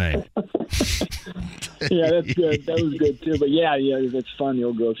Marsh name. Yeah, that's good. That was good, too. But, yeah, that's fun, the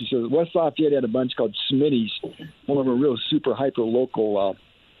old grocery stores. West Lafayette had a bunch called Smitty's, one of a real super hyper local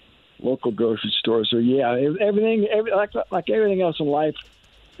grocery store. So yeah, everything like everything else in life,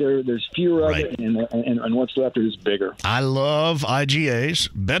 there's fewer of it, and what's left is bigger. I love IGAs.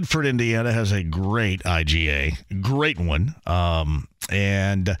 Bedford, Indiana has a great IGA, great one.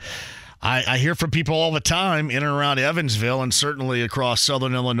 And I hear from people all the time in and around Evansville, and certainly across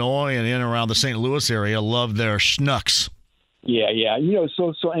Southern Illinois and in and around the St. Louis area, love their schnooks. Yeah. And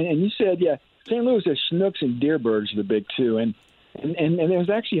you said St. Louis has schnooks and Deerbergs are the big two, and there's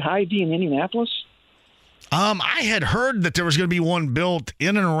actually Hy-Vee in Indianapolis. I had heard that there was going to be one built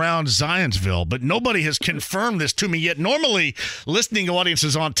in and around Zionsville, but nobody has confirmed this to me yet. Normally, listening audience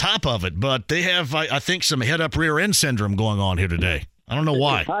is on top of it, but they have, I think, some head-up rear-end syndrome going on here today. I don't know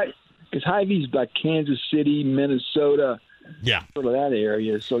why. Because Hy-Vee's like Kansas City, Minnesota, sort of that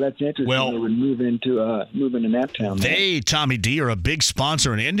area. So that's interesting. Well, they would move into that town. They, Tommy D, are a big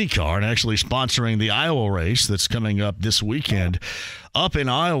sponsor in IndyCar and actually sponsoring the Iowa race that's coming up this weekend up in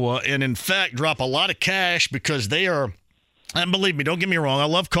Iowa. And, in fact, drop a lot of cash because they are – and believe me, don't get me wrong, I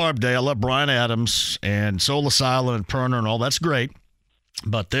love Carb Day. I love Brian Adams and Sola Sila and Perner and all. That's great.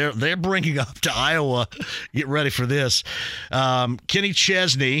 But they're bringing up to Iowa, get ready for this, Kenny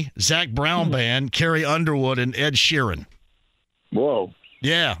Chesney, Zach Brown Band, Carrie Underwood, and Ed Sheeran. Whoa.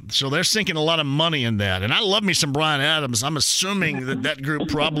 Yeah, so they're sinking a lot of money in that. And I love me some Brian Adams. I'm assuming that group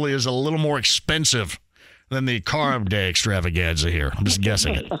probably is a little more expensive than the Carb Day extravaganza here. I'm just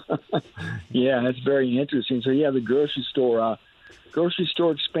guessing it. Yeah, that's very interesting. So, the grocery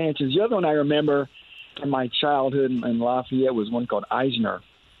store expansions. The other one I remember from my childhood in Lafayette was one called Eisner.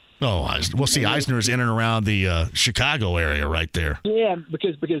 Oh, well, see, Eisner is in and around the Chicago area right there. Yeah,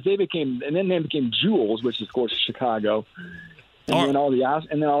 because they became Jewels, which is, of course, Chicago. And then all the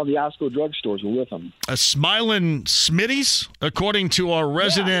Osco drugstores were with them. A Smilin' Smitty's, according to our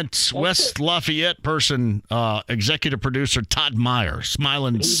resident West Lafayette person, executive producer Todd Meyer.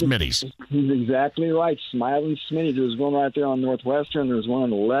 Smilin' Smitty's. He's exactly right. Smilin' Smitty's. There's one right there on Northwestern. There's one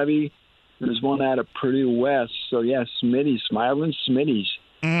on the Levee. There's one out of Purdue West. So, Smitty's, Smilin' Smitty's.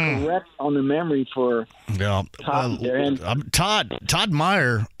 Correct on the memory for Todd there. Todd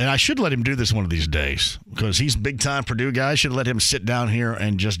Meyer, and I should let him do this one of these days because he's big-time Purdue guy. I should let him sit down here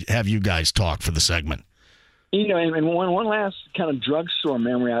and just have you guys talk for the segment. And one last kind of drugstore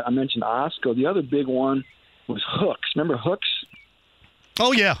memory. I mentioned Osco. The other big one was Hooks. Remember Hooks?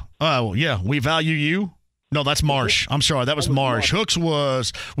 Oh, yeah. We value you. No, that's Marsh. I'm sorry. That was Marsh. Hooks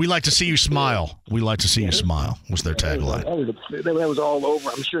was, we like to see you smile. We like to see you smile was their tagline. That was all over.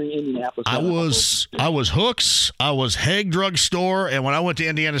 I'm sure in Indianapolis. I was Hooks. I was Haig Drug Store. And when I went to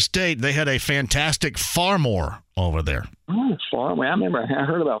Indiana State, they had a fantastic Farmore over there. Oh, Farmore. I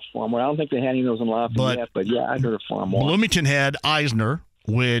heard about Farmore. I don't think they had any of those in Lafayette, but I heard of Farmore. Bloomington had Eisner,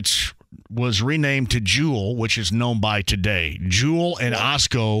 which was renamed to Jewel, which is known by today. Jewel and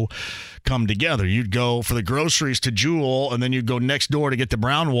Osco come together. You'd go for the groceries to Jewel, and then you'd go next door to get the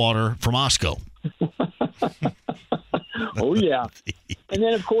brown water from Osco. Oh, yeah. And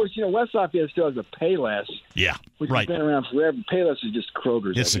then, of course, West Lafayette still has a Payless. Yeah, which right. has been around forever. Payless is just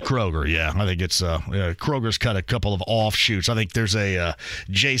Kroger's. It's the Kroger, yeah. I think it's Kroger's got a couple of offshoots. I think there's a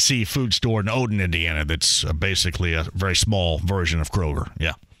JC food store in Odin, Indiana that's basically a very small version of Kroger,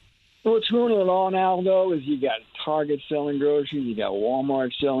 yeah. What's ruining it all now, though, is you got Target selling groceries, you got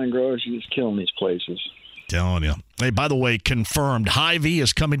Walmart selling groceries. It's killing these places. Telling you. Hey, by the way, confirmed, Hy-Vee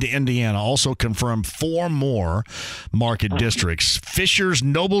is coming to Indiana. Also confirmed 4 more market districts. Fishers,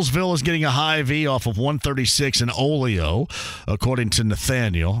 Noblesville is getting a Hy-Vee off of 136 and Oleo, according to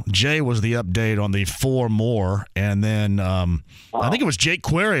Nathaniel. Jay was the update on the 4 more. And then I think it was Jake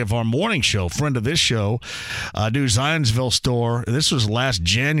Query of our morning show, friend of this show, New Zionsville store. This was last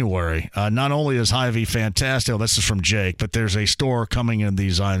January. Not only is Hy-Vee fantastic, this is from Jake, but there's a store coming in the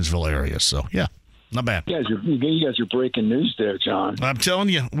Zionsville area. So, yeah. Not bad. You guys are breaking news there, John. I'm telling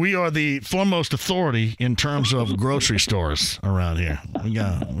you, we are the foremost authority in terms of grocery stores around here. We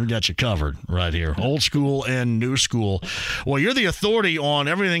got you covered right here, old school and new school. Well, you're the authority on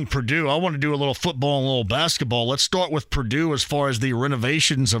everything Purdue. I want to do a little football and a little basketball. Let's start with Purdue as far as the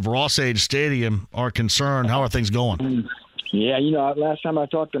renovations of Ross-Age Stadium are concerned. How are things going? Yeah, last time I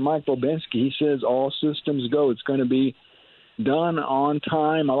talked to Mike Bobinski, he says all systems go. It's going to be done on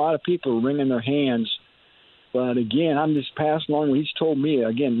time. A lot of people are wringing their hands. But, again, I'm just passing along what he's told me,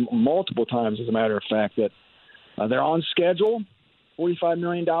 again, multiple times, as a matter of fact, that they're on schedule, $45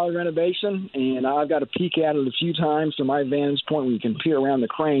 million renovation, and I've got to peek at it a few times from my vantage point where you can peer around the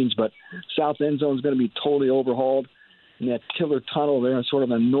cranes, but south end zone is going to be totally overhauled. And that Tiller Tunnel there in sort of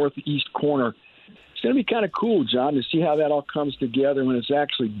the northeast corner, it's going to be kind of cool, John, to see how that all comes together when it's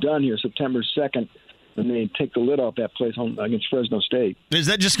actually done here September 2nd. And they take the lid off that place against Fresno State. Is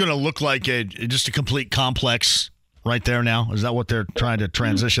that just going to look like just a complete complex right there now? Is that what they're trying to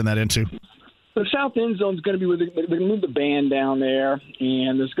transition that into? The south end zone is going to be where they're going to move the band down there,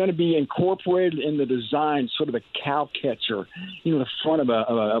 and there's going to be incorporated in the design sort of a cow catcher, the front of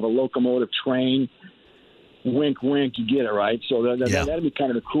a locomotive train. Wink, wink, you get it, right? So that'll be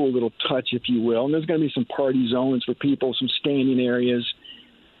kind of a cool little touch, if you will. And there's going to be some party zones for people, some standing areas.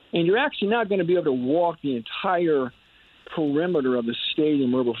 And you're actually not going to be able to walk the entire perimeter of the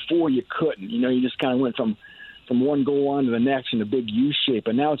stadium where before you couldn't. You just kind of went from one goal line to the next in a big U shape.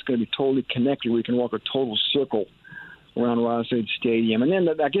 And now it's going to be totally connected where you can walk a total circle around Ross-Age Stadium. And then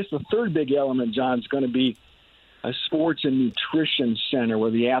I guess the third big element, John, is going to be a sports and nutrition center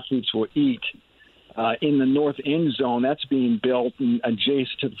where the athletes will eat in the north end zone. That's being built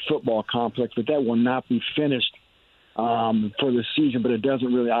adjacent to the football complex, but that will not be finished for the season, but it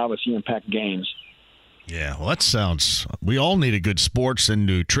doesn't really obviously impact games. Yeah, well, that sounds – we all need a good sports and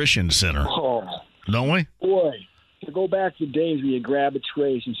nutrition center, don't we? Boy, to go back to the days where you grab a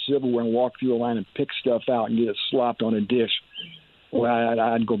tray and silverware and walk through a line and pick stuff out and get it slopped on a dish, well,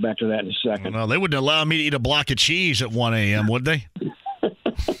 I'd go back to that in a second. Well, they wouldn't allow me to eat a block of cheese at 1 a.m., would they?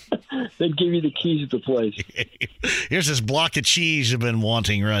 They'd give you the keys to the place. Here's this block of cheese you've been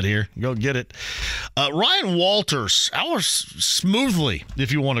wanting right here. Go get it. Ryan Walters, how smoothly,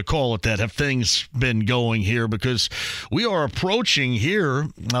 if you want to call it that, have things been going here? Because we are approaching here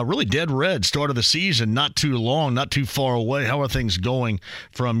really dead red start of the season, not too long, not too far away. How are things going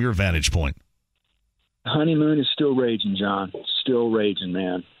from your vantage point? The honeymoon is still raging, John. Still raging,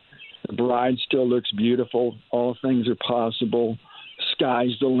 man. The bride still looks beautiful. All things are possible.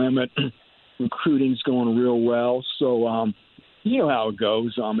 Sky's the limit. Recruiting's going real well. So, you know how it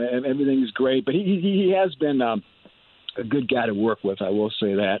goes. Everything's great. But he has been a good guy to work with, I will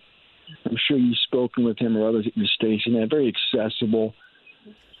say that. I'm sure you've spoken with him or others at your station. They're very accessible,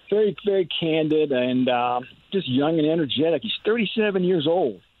 very, very candid, and just young and energetic. He's 37 years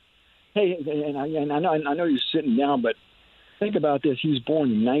old. Hey, and I know you're sitting down, but think about this. He was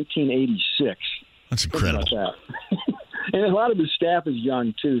born in 1986. That's incredible. Think about that. And a lot of his staff is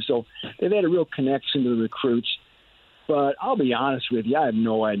young, too, so they've had a real connection to the recruits. But I'll be honest with you, I have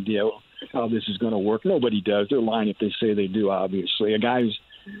no idea how this is going to work. Nobody does. They're lying if they say they do, obviously. A guy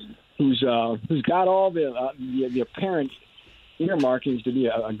who's got all the apparent earmarkings to be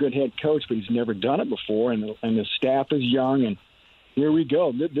a good head coach, but he's never done it before, and the staff is young, and here we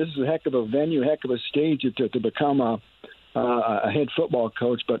go. This is a heck of a venue, a heck of a stage to become a head football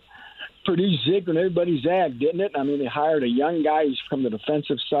coach, but Purdue zigged when everybody zagged, didn't it? I mean, they hired a young guy who's from the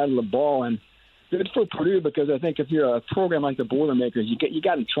defensive side of the ball, and good for Purdue because I think if you're a program like the Boilermakers, you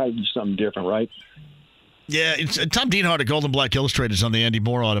got to try to do something different, right? Yeah, Tom Dienhart at Golden Black Illustrated is on the Andy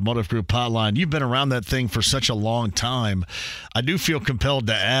Moore Automotive Group hotline. You've been around that thing for such a long time. I do feel compelled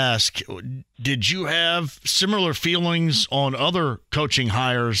to ask, did you have similar feelings on other coaching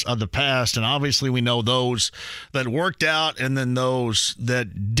hires of the past? And obviously we know those that worked out and then those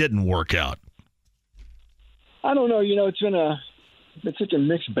that didn't work out. I don't know. It's such a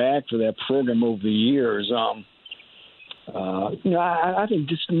mixed bag for that program over the years. I think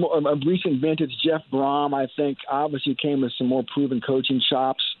just a recent vintage Jeff Brom, I think, obviously came with some more proven coaching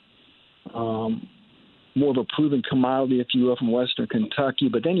chops, more of a proven commodity, if you will, from Western Kentucky.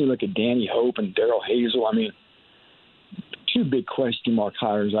 But then you look at Danny Hope and Darrell Hazel. I mean, two big question mark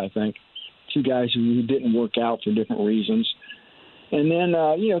hires, I think. Two guys who didn't work out for different reasons. And then,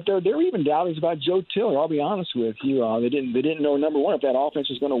 there were even doubters about Joe Tiller. I'll be honest with you. They didn't know, number one, if that offense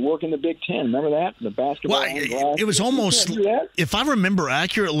was going to work in the Big Ten. Remember that? The basketball. Well, it was almost, if I remember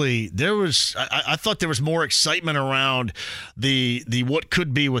accurately, there was, I thought there was more excitement around the what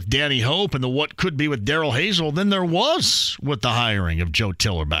could be with Danny Hope and the what could be with Darrell Hazel than there was with the hiring of Joe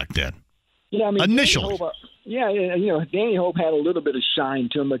Tiller back then. Initially. Danny Hope had a little bit of shine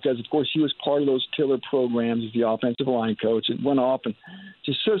to him because, of course, he was part of those Tiller programs as the offensive line coach. It went off and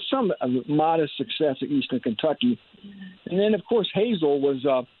just some modest success at Eastern Kentucky. And then, of course, Hazel was,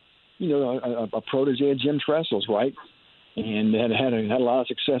 a protege of Jim Tressel's, right? And had a lot of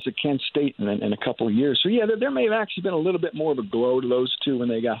success at Kent State in a couple of years. So, yeah, there may have actually been a little bit more of a glow to those two when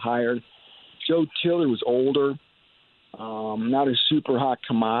they got hired. Joe Tiller was older, not a super hot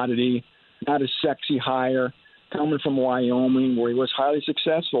commodity. Not a sexy hire, coming from Wyoming, where he was highly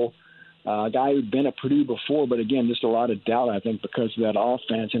successful. A guy who'd been at Purdue before, but again, just a lot of doubt, I think, because of that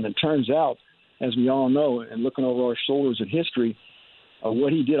offense. And it turns out, as we all know, and looking over our shoulders at history,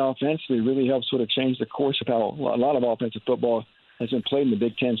 what he did offensively really helped sort of change the course of how a lot of offensive football has been played in the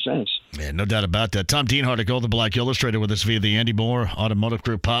Big Ten since. Man, no doubt about that. Tom Dienhart at Golden Black Illustrated with us via the Andy Moore Automotive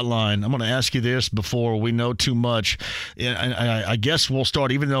Group hotline. I'm going to ask you this before we know too much. I guess we'll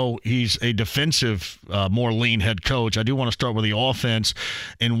start, even though he's a defensive, more lean head coach, I do want to start with the offense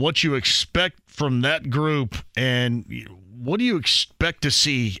and what you expect from that group and what do you expect to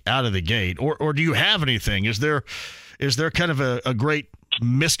see out of the gate? Or do you have anything? Is there kind of a great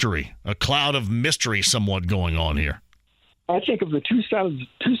mystery, a cloud of mystery somewhat going on here? I think of the two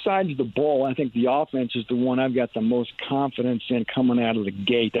sides of the ball, I think the offense is the one I've got the most confidence in coming out of the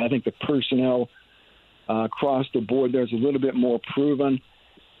gate. I think the personnel across the board, there's a little bit more proven.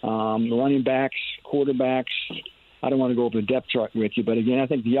 The running backs, quarterbacks, I don't want to go over the depth chart with you, but again, I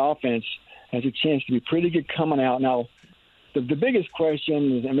think the offense has a chance to be pretty good coming out. Now, the biggest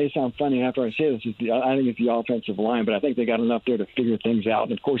question, it may sound funny after I say this, I think it's the offensive line, but I think they got enough there to figure things out.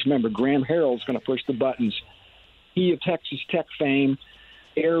 And, of course, remember, Graham Harrell's going to push the buttons. He of Texas Tech fame,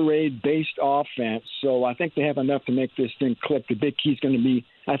 air raid-based offense. So I think they have enough to make this thing click. The big key is going to be,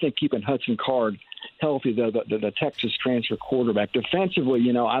 I think, keeping Hudson Card healthy, the Texas transfer quarterback. Defensively,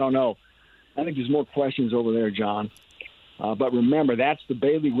 I don't know. I think there's more questions over there, John. But remember, that's the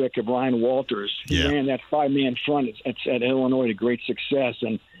bailiwick of Ryan Walters. He ran that five-man front at Illinois to great success,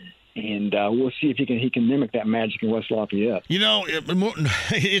 and we'll see if he can mimic that magic in West Lafayette.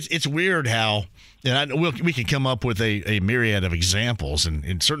 It's weird how, and we can come up with a myriad of examples,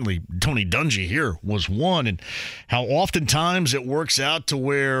 and certainly Tony Dungy here was one, and how oftentimes it works out to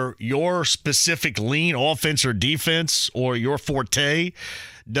where your specific lean offense or defense or your forte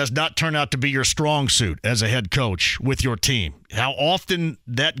does not turn out to be your strong suit as a head coach with your team. How often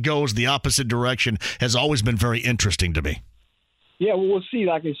that goes the opposite direction has always been very interesting to me. Yeah, well, we'll see.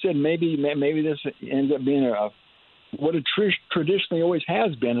 Like I said, maybe this ends up being what it traditionally always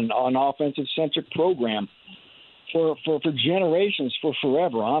has been, an offensive-centric program for generations, for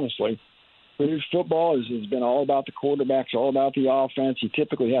forever, honestly. Purdue's football has been all about the quarterbacks, all about the offense. You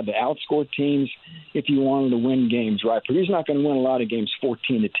typically had to outscore teams if you wanted to win games, right? Purdue's not going to win a lot of games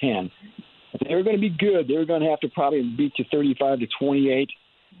 14-10. If they were going to be good, they were going to have to probably beat you 35-28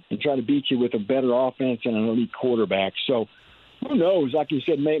 and try to beat you with a better offense and an elite quarterback. So, who knows? Like you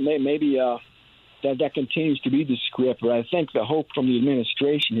said, maybe that continues to be the script. But I think the hope from the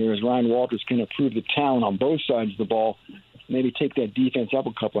administration here is Ryan Walters can improve the talent on both sides of the ball, maybe take that defense up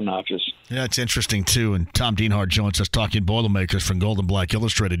a couple of notches. Yeah, it's interesting, too. And Tom Dienhart joins us talking Boilermakers from Golden Black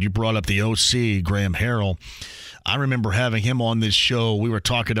Illustrated. You brought up the OC, Graham Harrell. I remember having him on this show. We were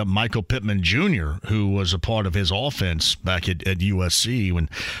talking to Michael Pittman Jr., who was a part of his offense back at USC when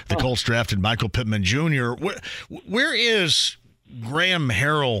the Colts drafted Michael Pittman Jr. Where is Graham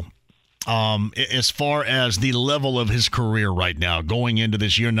Harrell as far as the level of his career right now, going into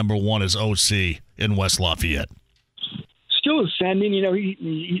this year number one as OC in West Lafayette? Still ascending.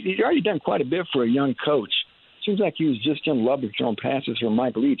 He's already done quite a bit for a young coach. Seems like he was just in love with throwing passes from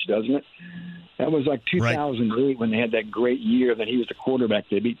Mike Leach, doesn't it? That was like 2008 when they had that great year that he was the quarterback.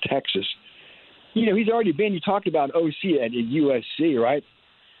 They beat Texas. He's already been. You talked about OC at USC, right?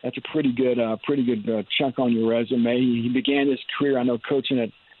 That's a pretty good chunk on your resume. He began his career, I know,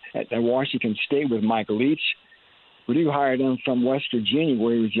 coaching at Washington State with Mike Leach. Purdue hired him from West Virginia,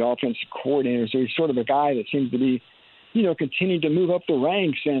 where he was the offensive coordinator. So he's sort of a guy that seems to be, continuing to move up the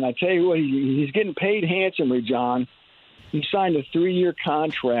ranks. And I tell you what, he's getting paid handsomely, John. He signed a 3-year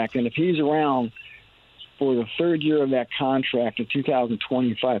contract, and if he's around for the third year of that contract in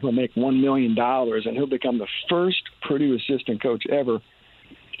 2025, he'll make $1 million, and he'll become the first Purdue assistant coach ever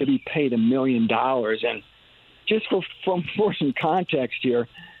to be paid $1 million. And just for some context here,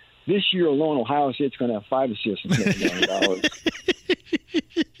 this year alone, Ohio State's going to have 5 assistants making $1 million.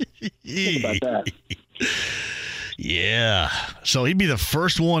 Think about that. Yeah. So he'd be the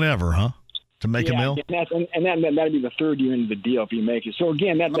first one ever, huh? To make a mill? And that'd be the third year into the deal if you make it. So,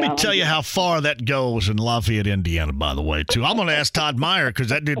 again, let me tell you how far that goes in Lafayette, Indiana, by the way, too. I'm going to ask Todd Meyer because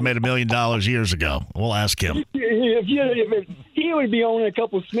that dude made $1 million years ago. We'll ask him. If he would be owning a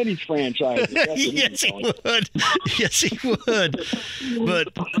couple of Smitty's franchises. Yes, he would. Yes, he would. But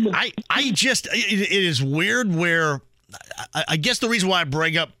it is weird where I guess the reason why I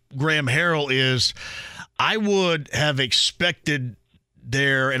bring up Graham Harrell is I would have expected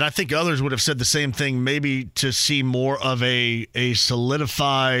there, and I think others would have said the same thing, maybe to see more of a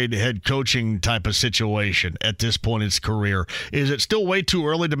solidified head coaching type of situation at this point in his career. Is it still way too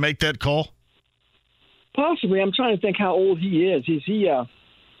early to make that call? Possibly. I'm trying to think how old he is.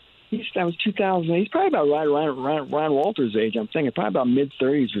 That was 2000. He's probably about Ryan Walters' age. I'm thinking probably about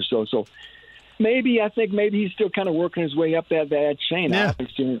mid-30s or so. So maybe he's still kind of working his way up that chain. Yeah.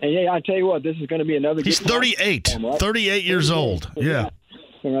 And I tell you what, this is going to be another. He's 38. Right? 38 years old. Yeah.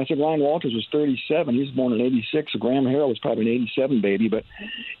 And I said Ryan Walters was 37. He was born in 86. So Graham Harrell was probably an 87 baby. But,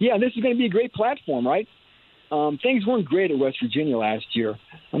 yeah, this is going to be a great platform, right? Things weren't great at West Virginia last year.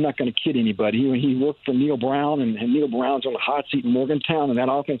 I'm not going to kid anybody. He worked for Neil Brown, and Neil Brown's on the hot seat in Morgantown, and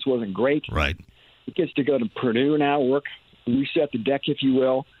that offense wasn't great. Right. He gets to go to Purdue now, reset the deck, if you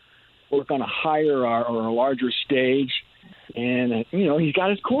will, work on a higher or a larger stage. And, he's got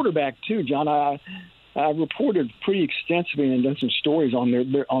his quarterback, too, John. I reported pretty extensively and done some stories on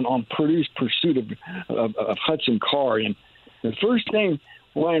on Purdue's pursuit of Hudson Card. And the first thing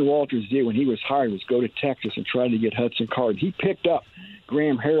Ryan Walters did when he was hired was go to Texas and try to get Hudson Card. He picked up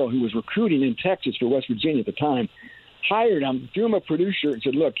Graham Harrell, who was recruiting in Texas for West Virginia at the time, hired him, threw him a Purdue shirt, and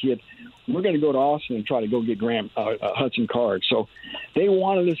said, look, kid, we're going to go to Austin and try to go get Hudson Card. So they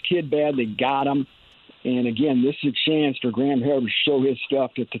wanted this kid bad. They got him. And, again, this is a chance for Graham Harrell to show his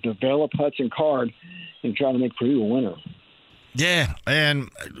stuff, to develop Hudson Card and try to make Purdue a winner. Yeah, and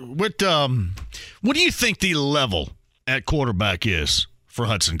what do you think the level at quarterback is for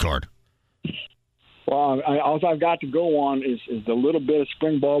Hudson Card? Well, all I've got to go on is the little bit of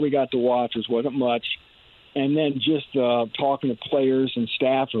spring ball we got to watch, which wasn't much, and then just talking to players and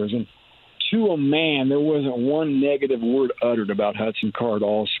staffers. And to a man, there wasn't one negative word uttered about Hudson Card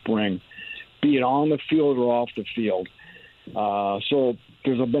all spring, be it on the field or off the field. So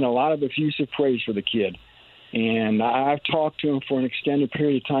there's been a lot of effusive praise for the kid. And I've talked to him for an extended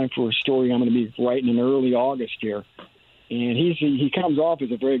period of time for a story I'm going to be writing in early August here. And he comes off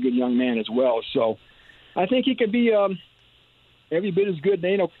as a very good young man as well. So I think he could be every bit as good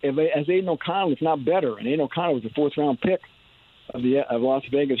as Aiden O'Connell, if not better. And Aiden O'Connell was the 4th-round pick of Las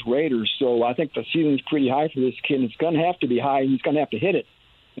Vegas Raiders. So I think the ceiling's pretty high for this kid. And it's going to have to be high, and he's going to have to hit it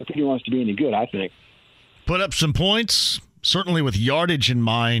if he wants to be any good, I think. Put up some points, certainly with yardage in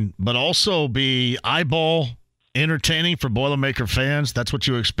mind, but also be eyeball entertaining for Boilermaker fans. That's what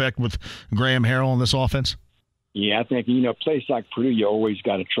you expect with Graham Harrell in this offense? Yeah, I think, a place like Purdue, you always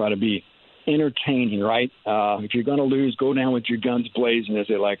got to try to be entertaining, right? If you're going to lose, go down with your guns blazing, as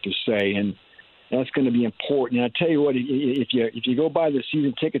they like to say, and that's going to be important. And I tell you what, if you go by the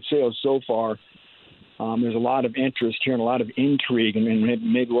season ticket sales so far, there's a lot of interest here and a lot of intrigue, and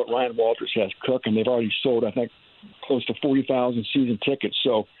maybe what Ryan Walters has cooking. They've already sold, I think, close to 40,000 season tickets,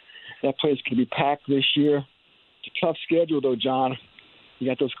 so that place could be packed this year. It's a tough schedule, though, John. You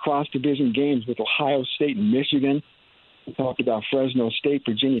got those cross-division games with Ohio State and Michigan. We talked about Fresno State,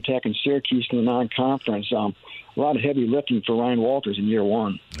 Virginia Tech, and Syracuse in the non-conference. A lot of heavy lifting for Ryan Walters in year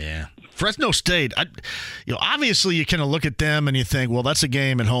one. Yeah. Fresno State, obviously you kind of look at them and you think, well, that's a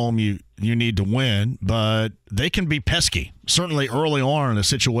game at home you need to win, but they can be pesky, certainly early on in a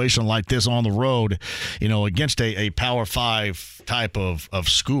situation like this on the road, against a Power 5 type of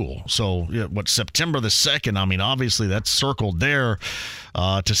school. So, September the 2nd, obviously that's circled there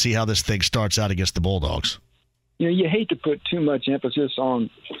to see how this thing starts out against the Bulldogs. you hate to put too much emphasis on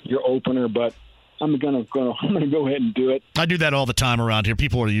your opener, but I'm gonna go ahead and do it. I do that all the time around here.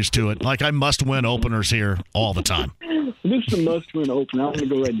 People are used to it. Like, I must win openers here all the time. This is a must-win opener. I'm going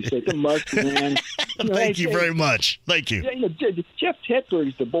to go ahead and say it's a must-win. Thank you very much. Thank you. Jeff Tetler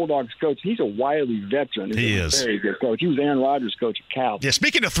is the Bulldogs coach. He's a wily veteran. He is. A very good coach. He was Aaron Rodgers' coach at Cal. Yeah,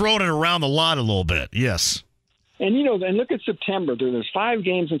 speaking of throwing it around the lot a little bit, yes. And, and look at September. There's 5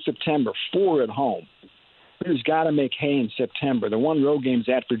 games in September, 4 at home. Purdue's got to make hay in September. The one road game's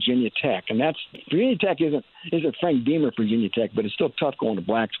at Virginia Tech, and Virginia Tech isn't Frank Beamer Virginia Tech, but it's still tough going to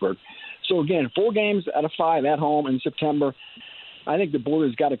Blacksburg. So again, 4 games out of 5 at home in September. I think the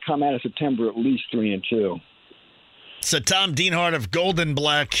Boilers got to come out of September at least 3-2. So Tom Dienhart of Golden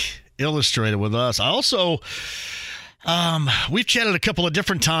Black Illustrated with us. I also, we've chatted a couple of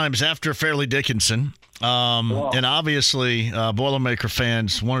different times after Fairleigh Dickinson. And obviously, Boilermaker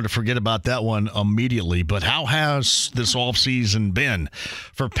fans wanted to forget about that one immediately. But how has this offseason been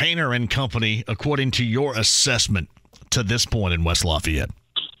for Painter and company, according to your assessment to this point in West Lafayette?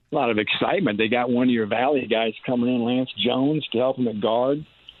 A lot of excitement. They got one of your Valley guys coming in, Lance Jones, to help them at guard.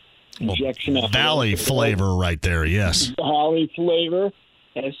 Injection of Valley flavor right there, yes. Valley flavor.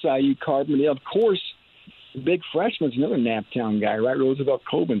 SIU Carbondale. Of course, the big freshman's another Naptown guy, right? Roosevelt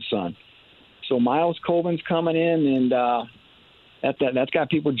Colvin's son. So Miles Colvin's coming in, and that's got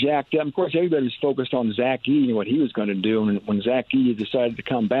people jacked up. Of course, everybody's focused on Zach Eady and what he was going to do. And when Zach Eady decided to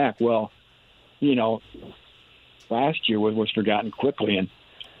come back, well, last year was forgotten quickly.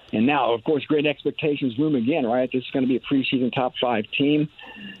 And now, of course, great expectations loom again, right? This is going to be a preseason top 5 team.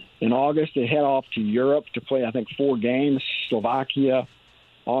 In August, they head off to Europe to play, I think, 4 games, Slovakia,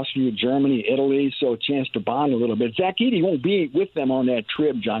 Austria, Germany, Italy, so a chance to bond a little bit. Zach Eady won't be with them on that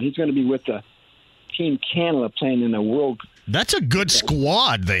trip, John. He's going to be with the Team Canada playing in the World. That's a good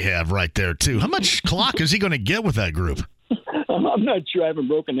squad they have right there, too. How much clock is he going to get with that group? I'm not sure. I haven't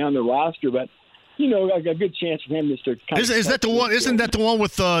broken down the roster, but a good chance for him to start. Is that the one? Isn't that the one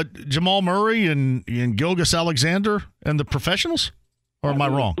with Jamal Murray and Gilgeous Alexander and the professionals? Or am I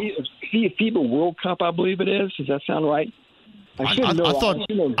wrong? FIBA World Cup, I believe it is. Does that sound right? I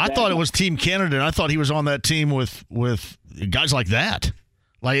thought it was Team Canada, and I thought he was on that team with guys like that,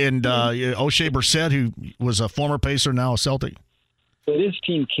 O'Shea Brissett, who was a former Pacer, now a Celtic. It is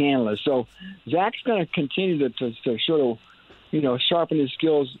Team Canada, so Zach's going to continue to sort of sharpen his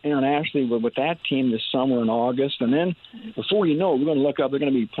skills internationally with that team this summer in August, and then before you know it, we're going to look up. They're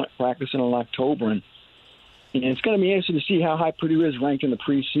going to be practicing in October, and it's going to be interesting to see how high Purdue is ranked in the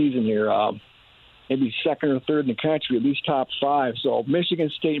preseason here. Maybe 2nd or 3rd in the country, at least top 5. So Michigan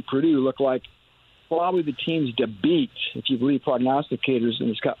State and Purdue look like probably the teams to beat, if you believe prognosticators, in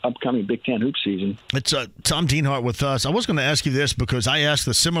this upcoming Big Ten hoop season. It's Tom Dienhart with us. I was going to ask you this because I asked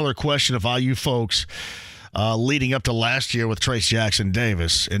a similar question of IU folks leading up to last year with Trace Jackson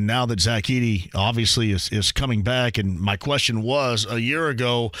Davis, and now that Zach Eady obviously is coming back, and my question was a year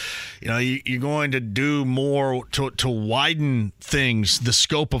ago, you're going to do more to widen things, the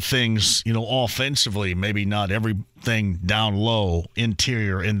scope of things, offensively, maybe not everything down low,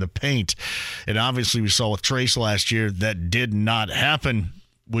 interior in the paint, and obviously we saw with Trace last year that did not happen.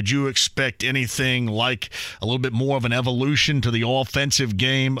 Would you expect anything like a little bit more of an evolution to the offensive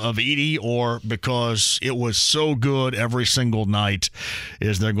game of Edey, or because it was so good every single night,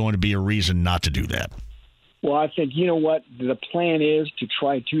 is there going to be a reason not to do that? Well, I think, what the plan is to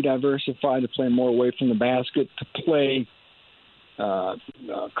try to diversify, to play more away from the basket, to play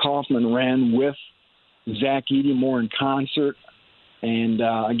Kaufman-Wren with Zach Edey more in concert. And,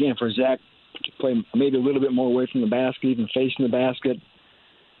 again, for Zach to play maybe a little bit more away from the basket, even facing the basket.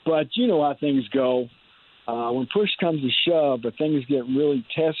 But you know how things go. When push comes to shove, but things get really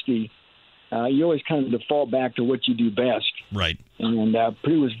testy, you always kind of default back to what you do best. Right. And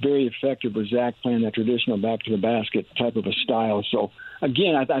Purdue was very effective with Zach playing that traditional back-to-the-basket type of a style. So,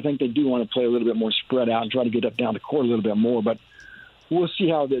 again, I think they do want to play a little bit more spread out and try to get up down the court a little bit more. But we'll see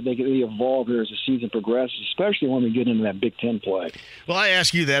how they evolve here as the season progresses, especially when we get into that Big Ten play. Well, I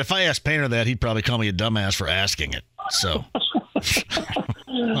ask you that. If I asked Painter that, he'd probably call me a dumbass for asking it. So...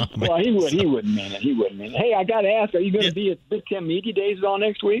 Well, he wouldn't mean it. Hey, I got to ask, are you going to be at Big Ten Media Days all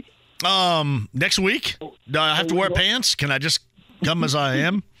next week? Next week? Do I have to wear pants? Can I just come as I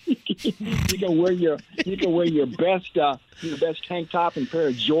am? You can wear your best tank top and pair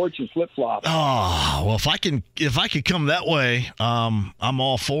of jorts and flip flops. Oh, well, if I could come that way, I'm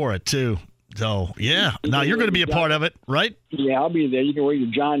all for it too. So yeah. Now you're going to be a part of it, right? Yeah, I'll be there. You can wear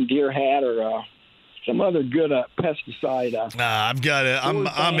your John Deere hat or some other good pesticide. I've got it.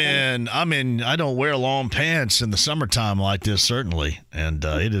 I'm in. I don't wear long pants in the summertime like this, certainly, and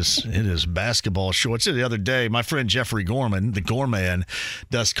it is basketball shorts. The other day, my friend Jeffrey Gorman, the Gorman,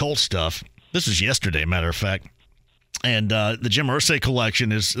 does Colt stuff. This was yesterday, matter of fact. And the Jim Irsay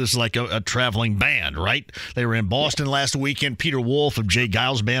collection is like a traveling band, right? They were in Boston last weekend. Peter Wolf of Jay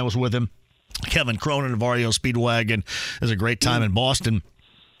Giles' band was with him. Kevin Cronin of REO Speedwagon has a great time in Boston.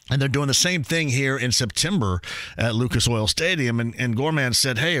 And they're doing the same thing here in September at Lucas Oil Stadium. And Gorman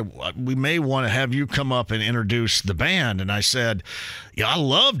said, hey, we may want to have you come up and introduce the band. And I said, yeah, I'd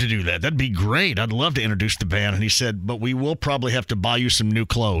love to do that. That'd be great. I'd love to introduce the band. And he said, but we will probably have to buy you some new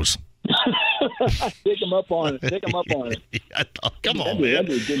clothes. Pick them up on it. I thought, come on, man.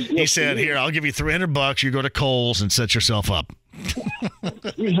 He said, here, I'll give you $300. You go to Kohl's and set yourself up.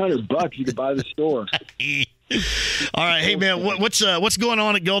 $300 you could buy the store. All right, hey man, what's going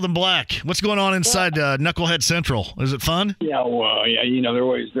on at Golden Black? What's going on inside Knucklehead Central? Is it fun? Yeah, well, yeah,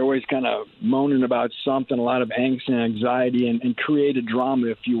 they're always kind of moaning about something, a lot of angst and anxiety and creative drama,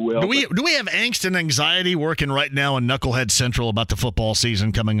 if you will. Do we have angst and anxiety working right now in Knucklehead Central about the football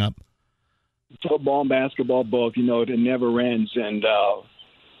season coming up? Football and basketball both. It never ends, and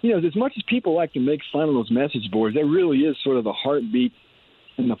as much as people like to make fun of those message boards, that really is sort of the heartbeat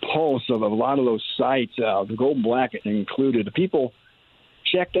and the pulse of a lot of those sites, the Golden Black included. The people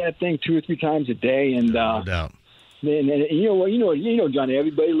check that thing 2 or 3 times a day, and no doubt. And Johnny,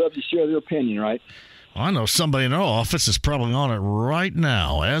 everybody loves to share their opinion, right? I know somebody in our office is probably on it right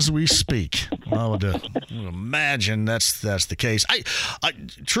now as we speak. I would imagine that's the case. I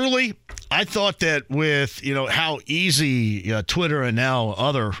truly thought that with how easy Twitter and now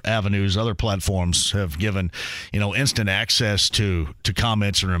other avenues, other platforms have given instant access to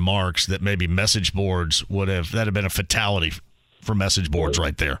comments and remarks, that maybe message boards that'd have been a fatality for message boards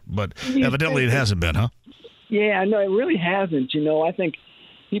right there. But evidently it hasn't been, huh? Yeah, no, it really hasn't. I think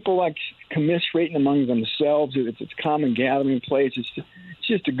people like commiserating among themselves. It's a common gathering place. It's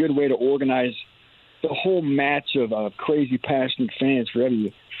just a good way to organize the whole match of crazy, passionate fans for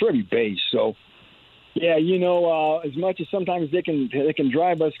every base. So, yeah, as much as sometimes they can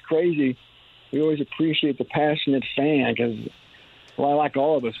drive us crazy, we always appreciate the passionate fan because, well, like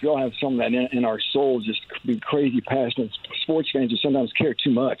all of us, we all have some of that in our souls, just be crazy, passionate sports fans who sometimes care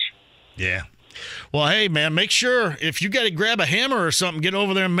too much. Yeah. Well, hey, man, make sure if you got to grab a hammer or something, get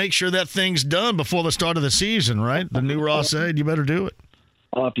over there and make sure that thing's done before the start of the season, right? The new Raw said you better do it.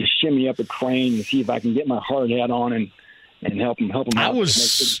 I'll have to shimmy up a crane and see if I can get my hard hat on and help him out. I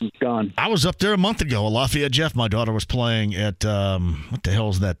was up there a month ago. Lafayette Jeff, my daughter was playing at what the hell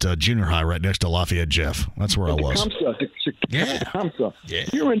is that junior high right next to Lafayette Jeff? That's where I was. Tecumseh. Yeah.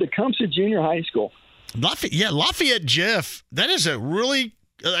 You were in Tecumseh Junior High School. Lafayette Jeff. That is a really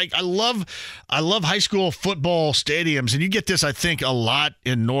I love high school football stadiums, and you get this I think a lot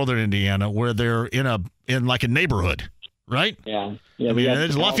in northern Indiana where they're in like a neighborhood, right? Yeah. I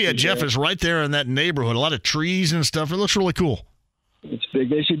mean, Lafayette Jeff is right there in that neighborhood. A lot of trees and stuff. It looks really cool. It's big.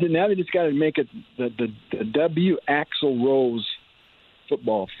 They just got to make it the W. Axl Rose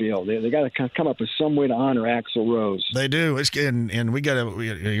football field. They got to come up with some way to honor Axl Rose. They do. And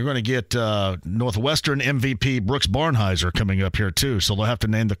you're going to get Northwestern MVP Brooks Barnheiser coming up here too. So they'll have to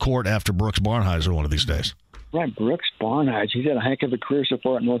name the court after Brooks Barnheiser one of these days. Right, Brooks Barnheiser. He's had a heck of a career so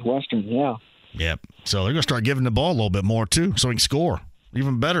far at Northwestern. Yeah. Yep. So they're going to start giving the ball a little bit more too, so he can score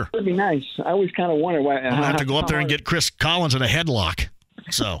even better. That'd be nice. I always kind of wonder why. I'm going to have to go up there and get Chris Collins in a headlock.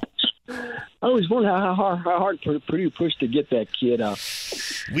 So. I always wonder how hard Purdue pushed to get that kid up.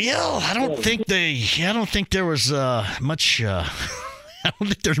 Well, I don't think there was much. I don't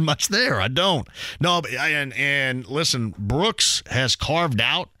think there's much there. I don't. No, and listen, Brooks has carved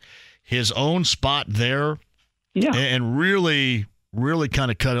out his own spot there, and really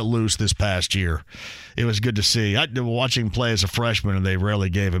kind of cut it loose this past year. It was good to see. Watching him play as a freshman, and they rarely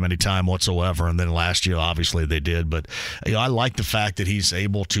gave him any time whatsoever. And then last year, obviously, they did. But I like the fact that he's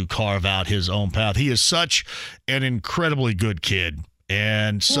able to carve out his own path. He is such an incredibly good kid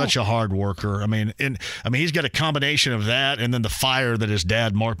and such a hard worker. I mean, he's got a combination of that and then the fire that his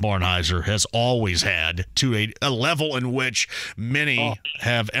dad, Mark Barnheiser, has always had to a level in which many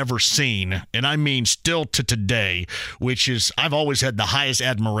have ever seen, and I mean still to today, which is I've always had the highest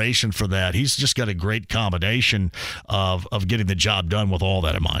admiration for that. He's just got a great combination of getting the job done with all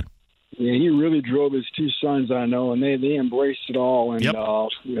that in mind. Yeah, he really drove his two sons, I know, and they embraced it all and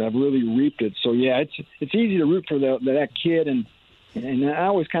have really reaped it. So, yeah, it's easy to root for that kid and And I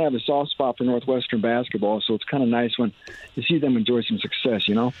always kind of have a soft spot for Northwestern basketball, so it's kind of nice when you see them enjoy some success,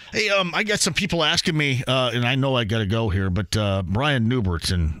 you know? Hey, I got some people asking me, and I know I got to go here, but Brian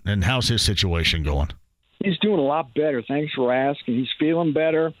Newbert's and how's his situation going? He's doing a lot better. Thanks for asking. He's feeling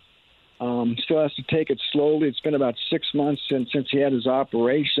better. Still has to take it slowly. It's been about 6 months since he had his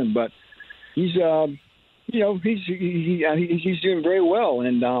operation, but he's doing very well,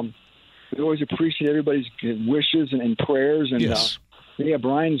 and we always appreciate everybody's wishes and prayers. And yes.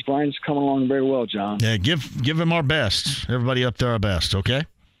 Brian's coming along very well, John. Yeah, give him our best. Everybody up there our best, okay?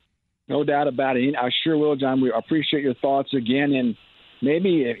 No doubt about it. I sure will, John. We appreciate your thoughts again, and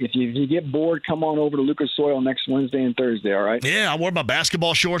maybe if you get bored, come on over to Lucas Oil next Wednesday and Thursday, all right? Yeah, I'll wear my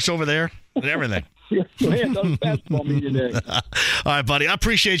basketball shorts over there and everything. Yeah, basketball meeting today. All right, buddy. I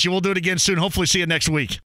appreciate you. We'll do it again soon. Hopefully see you next week.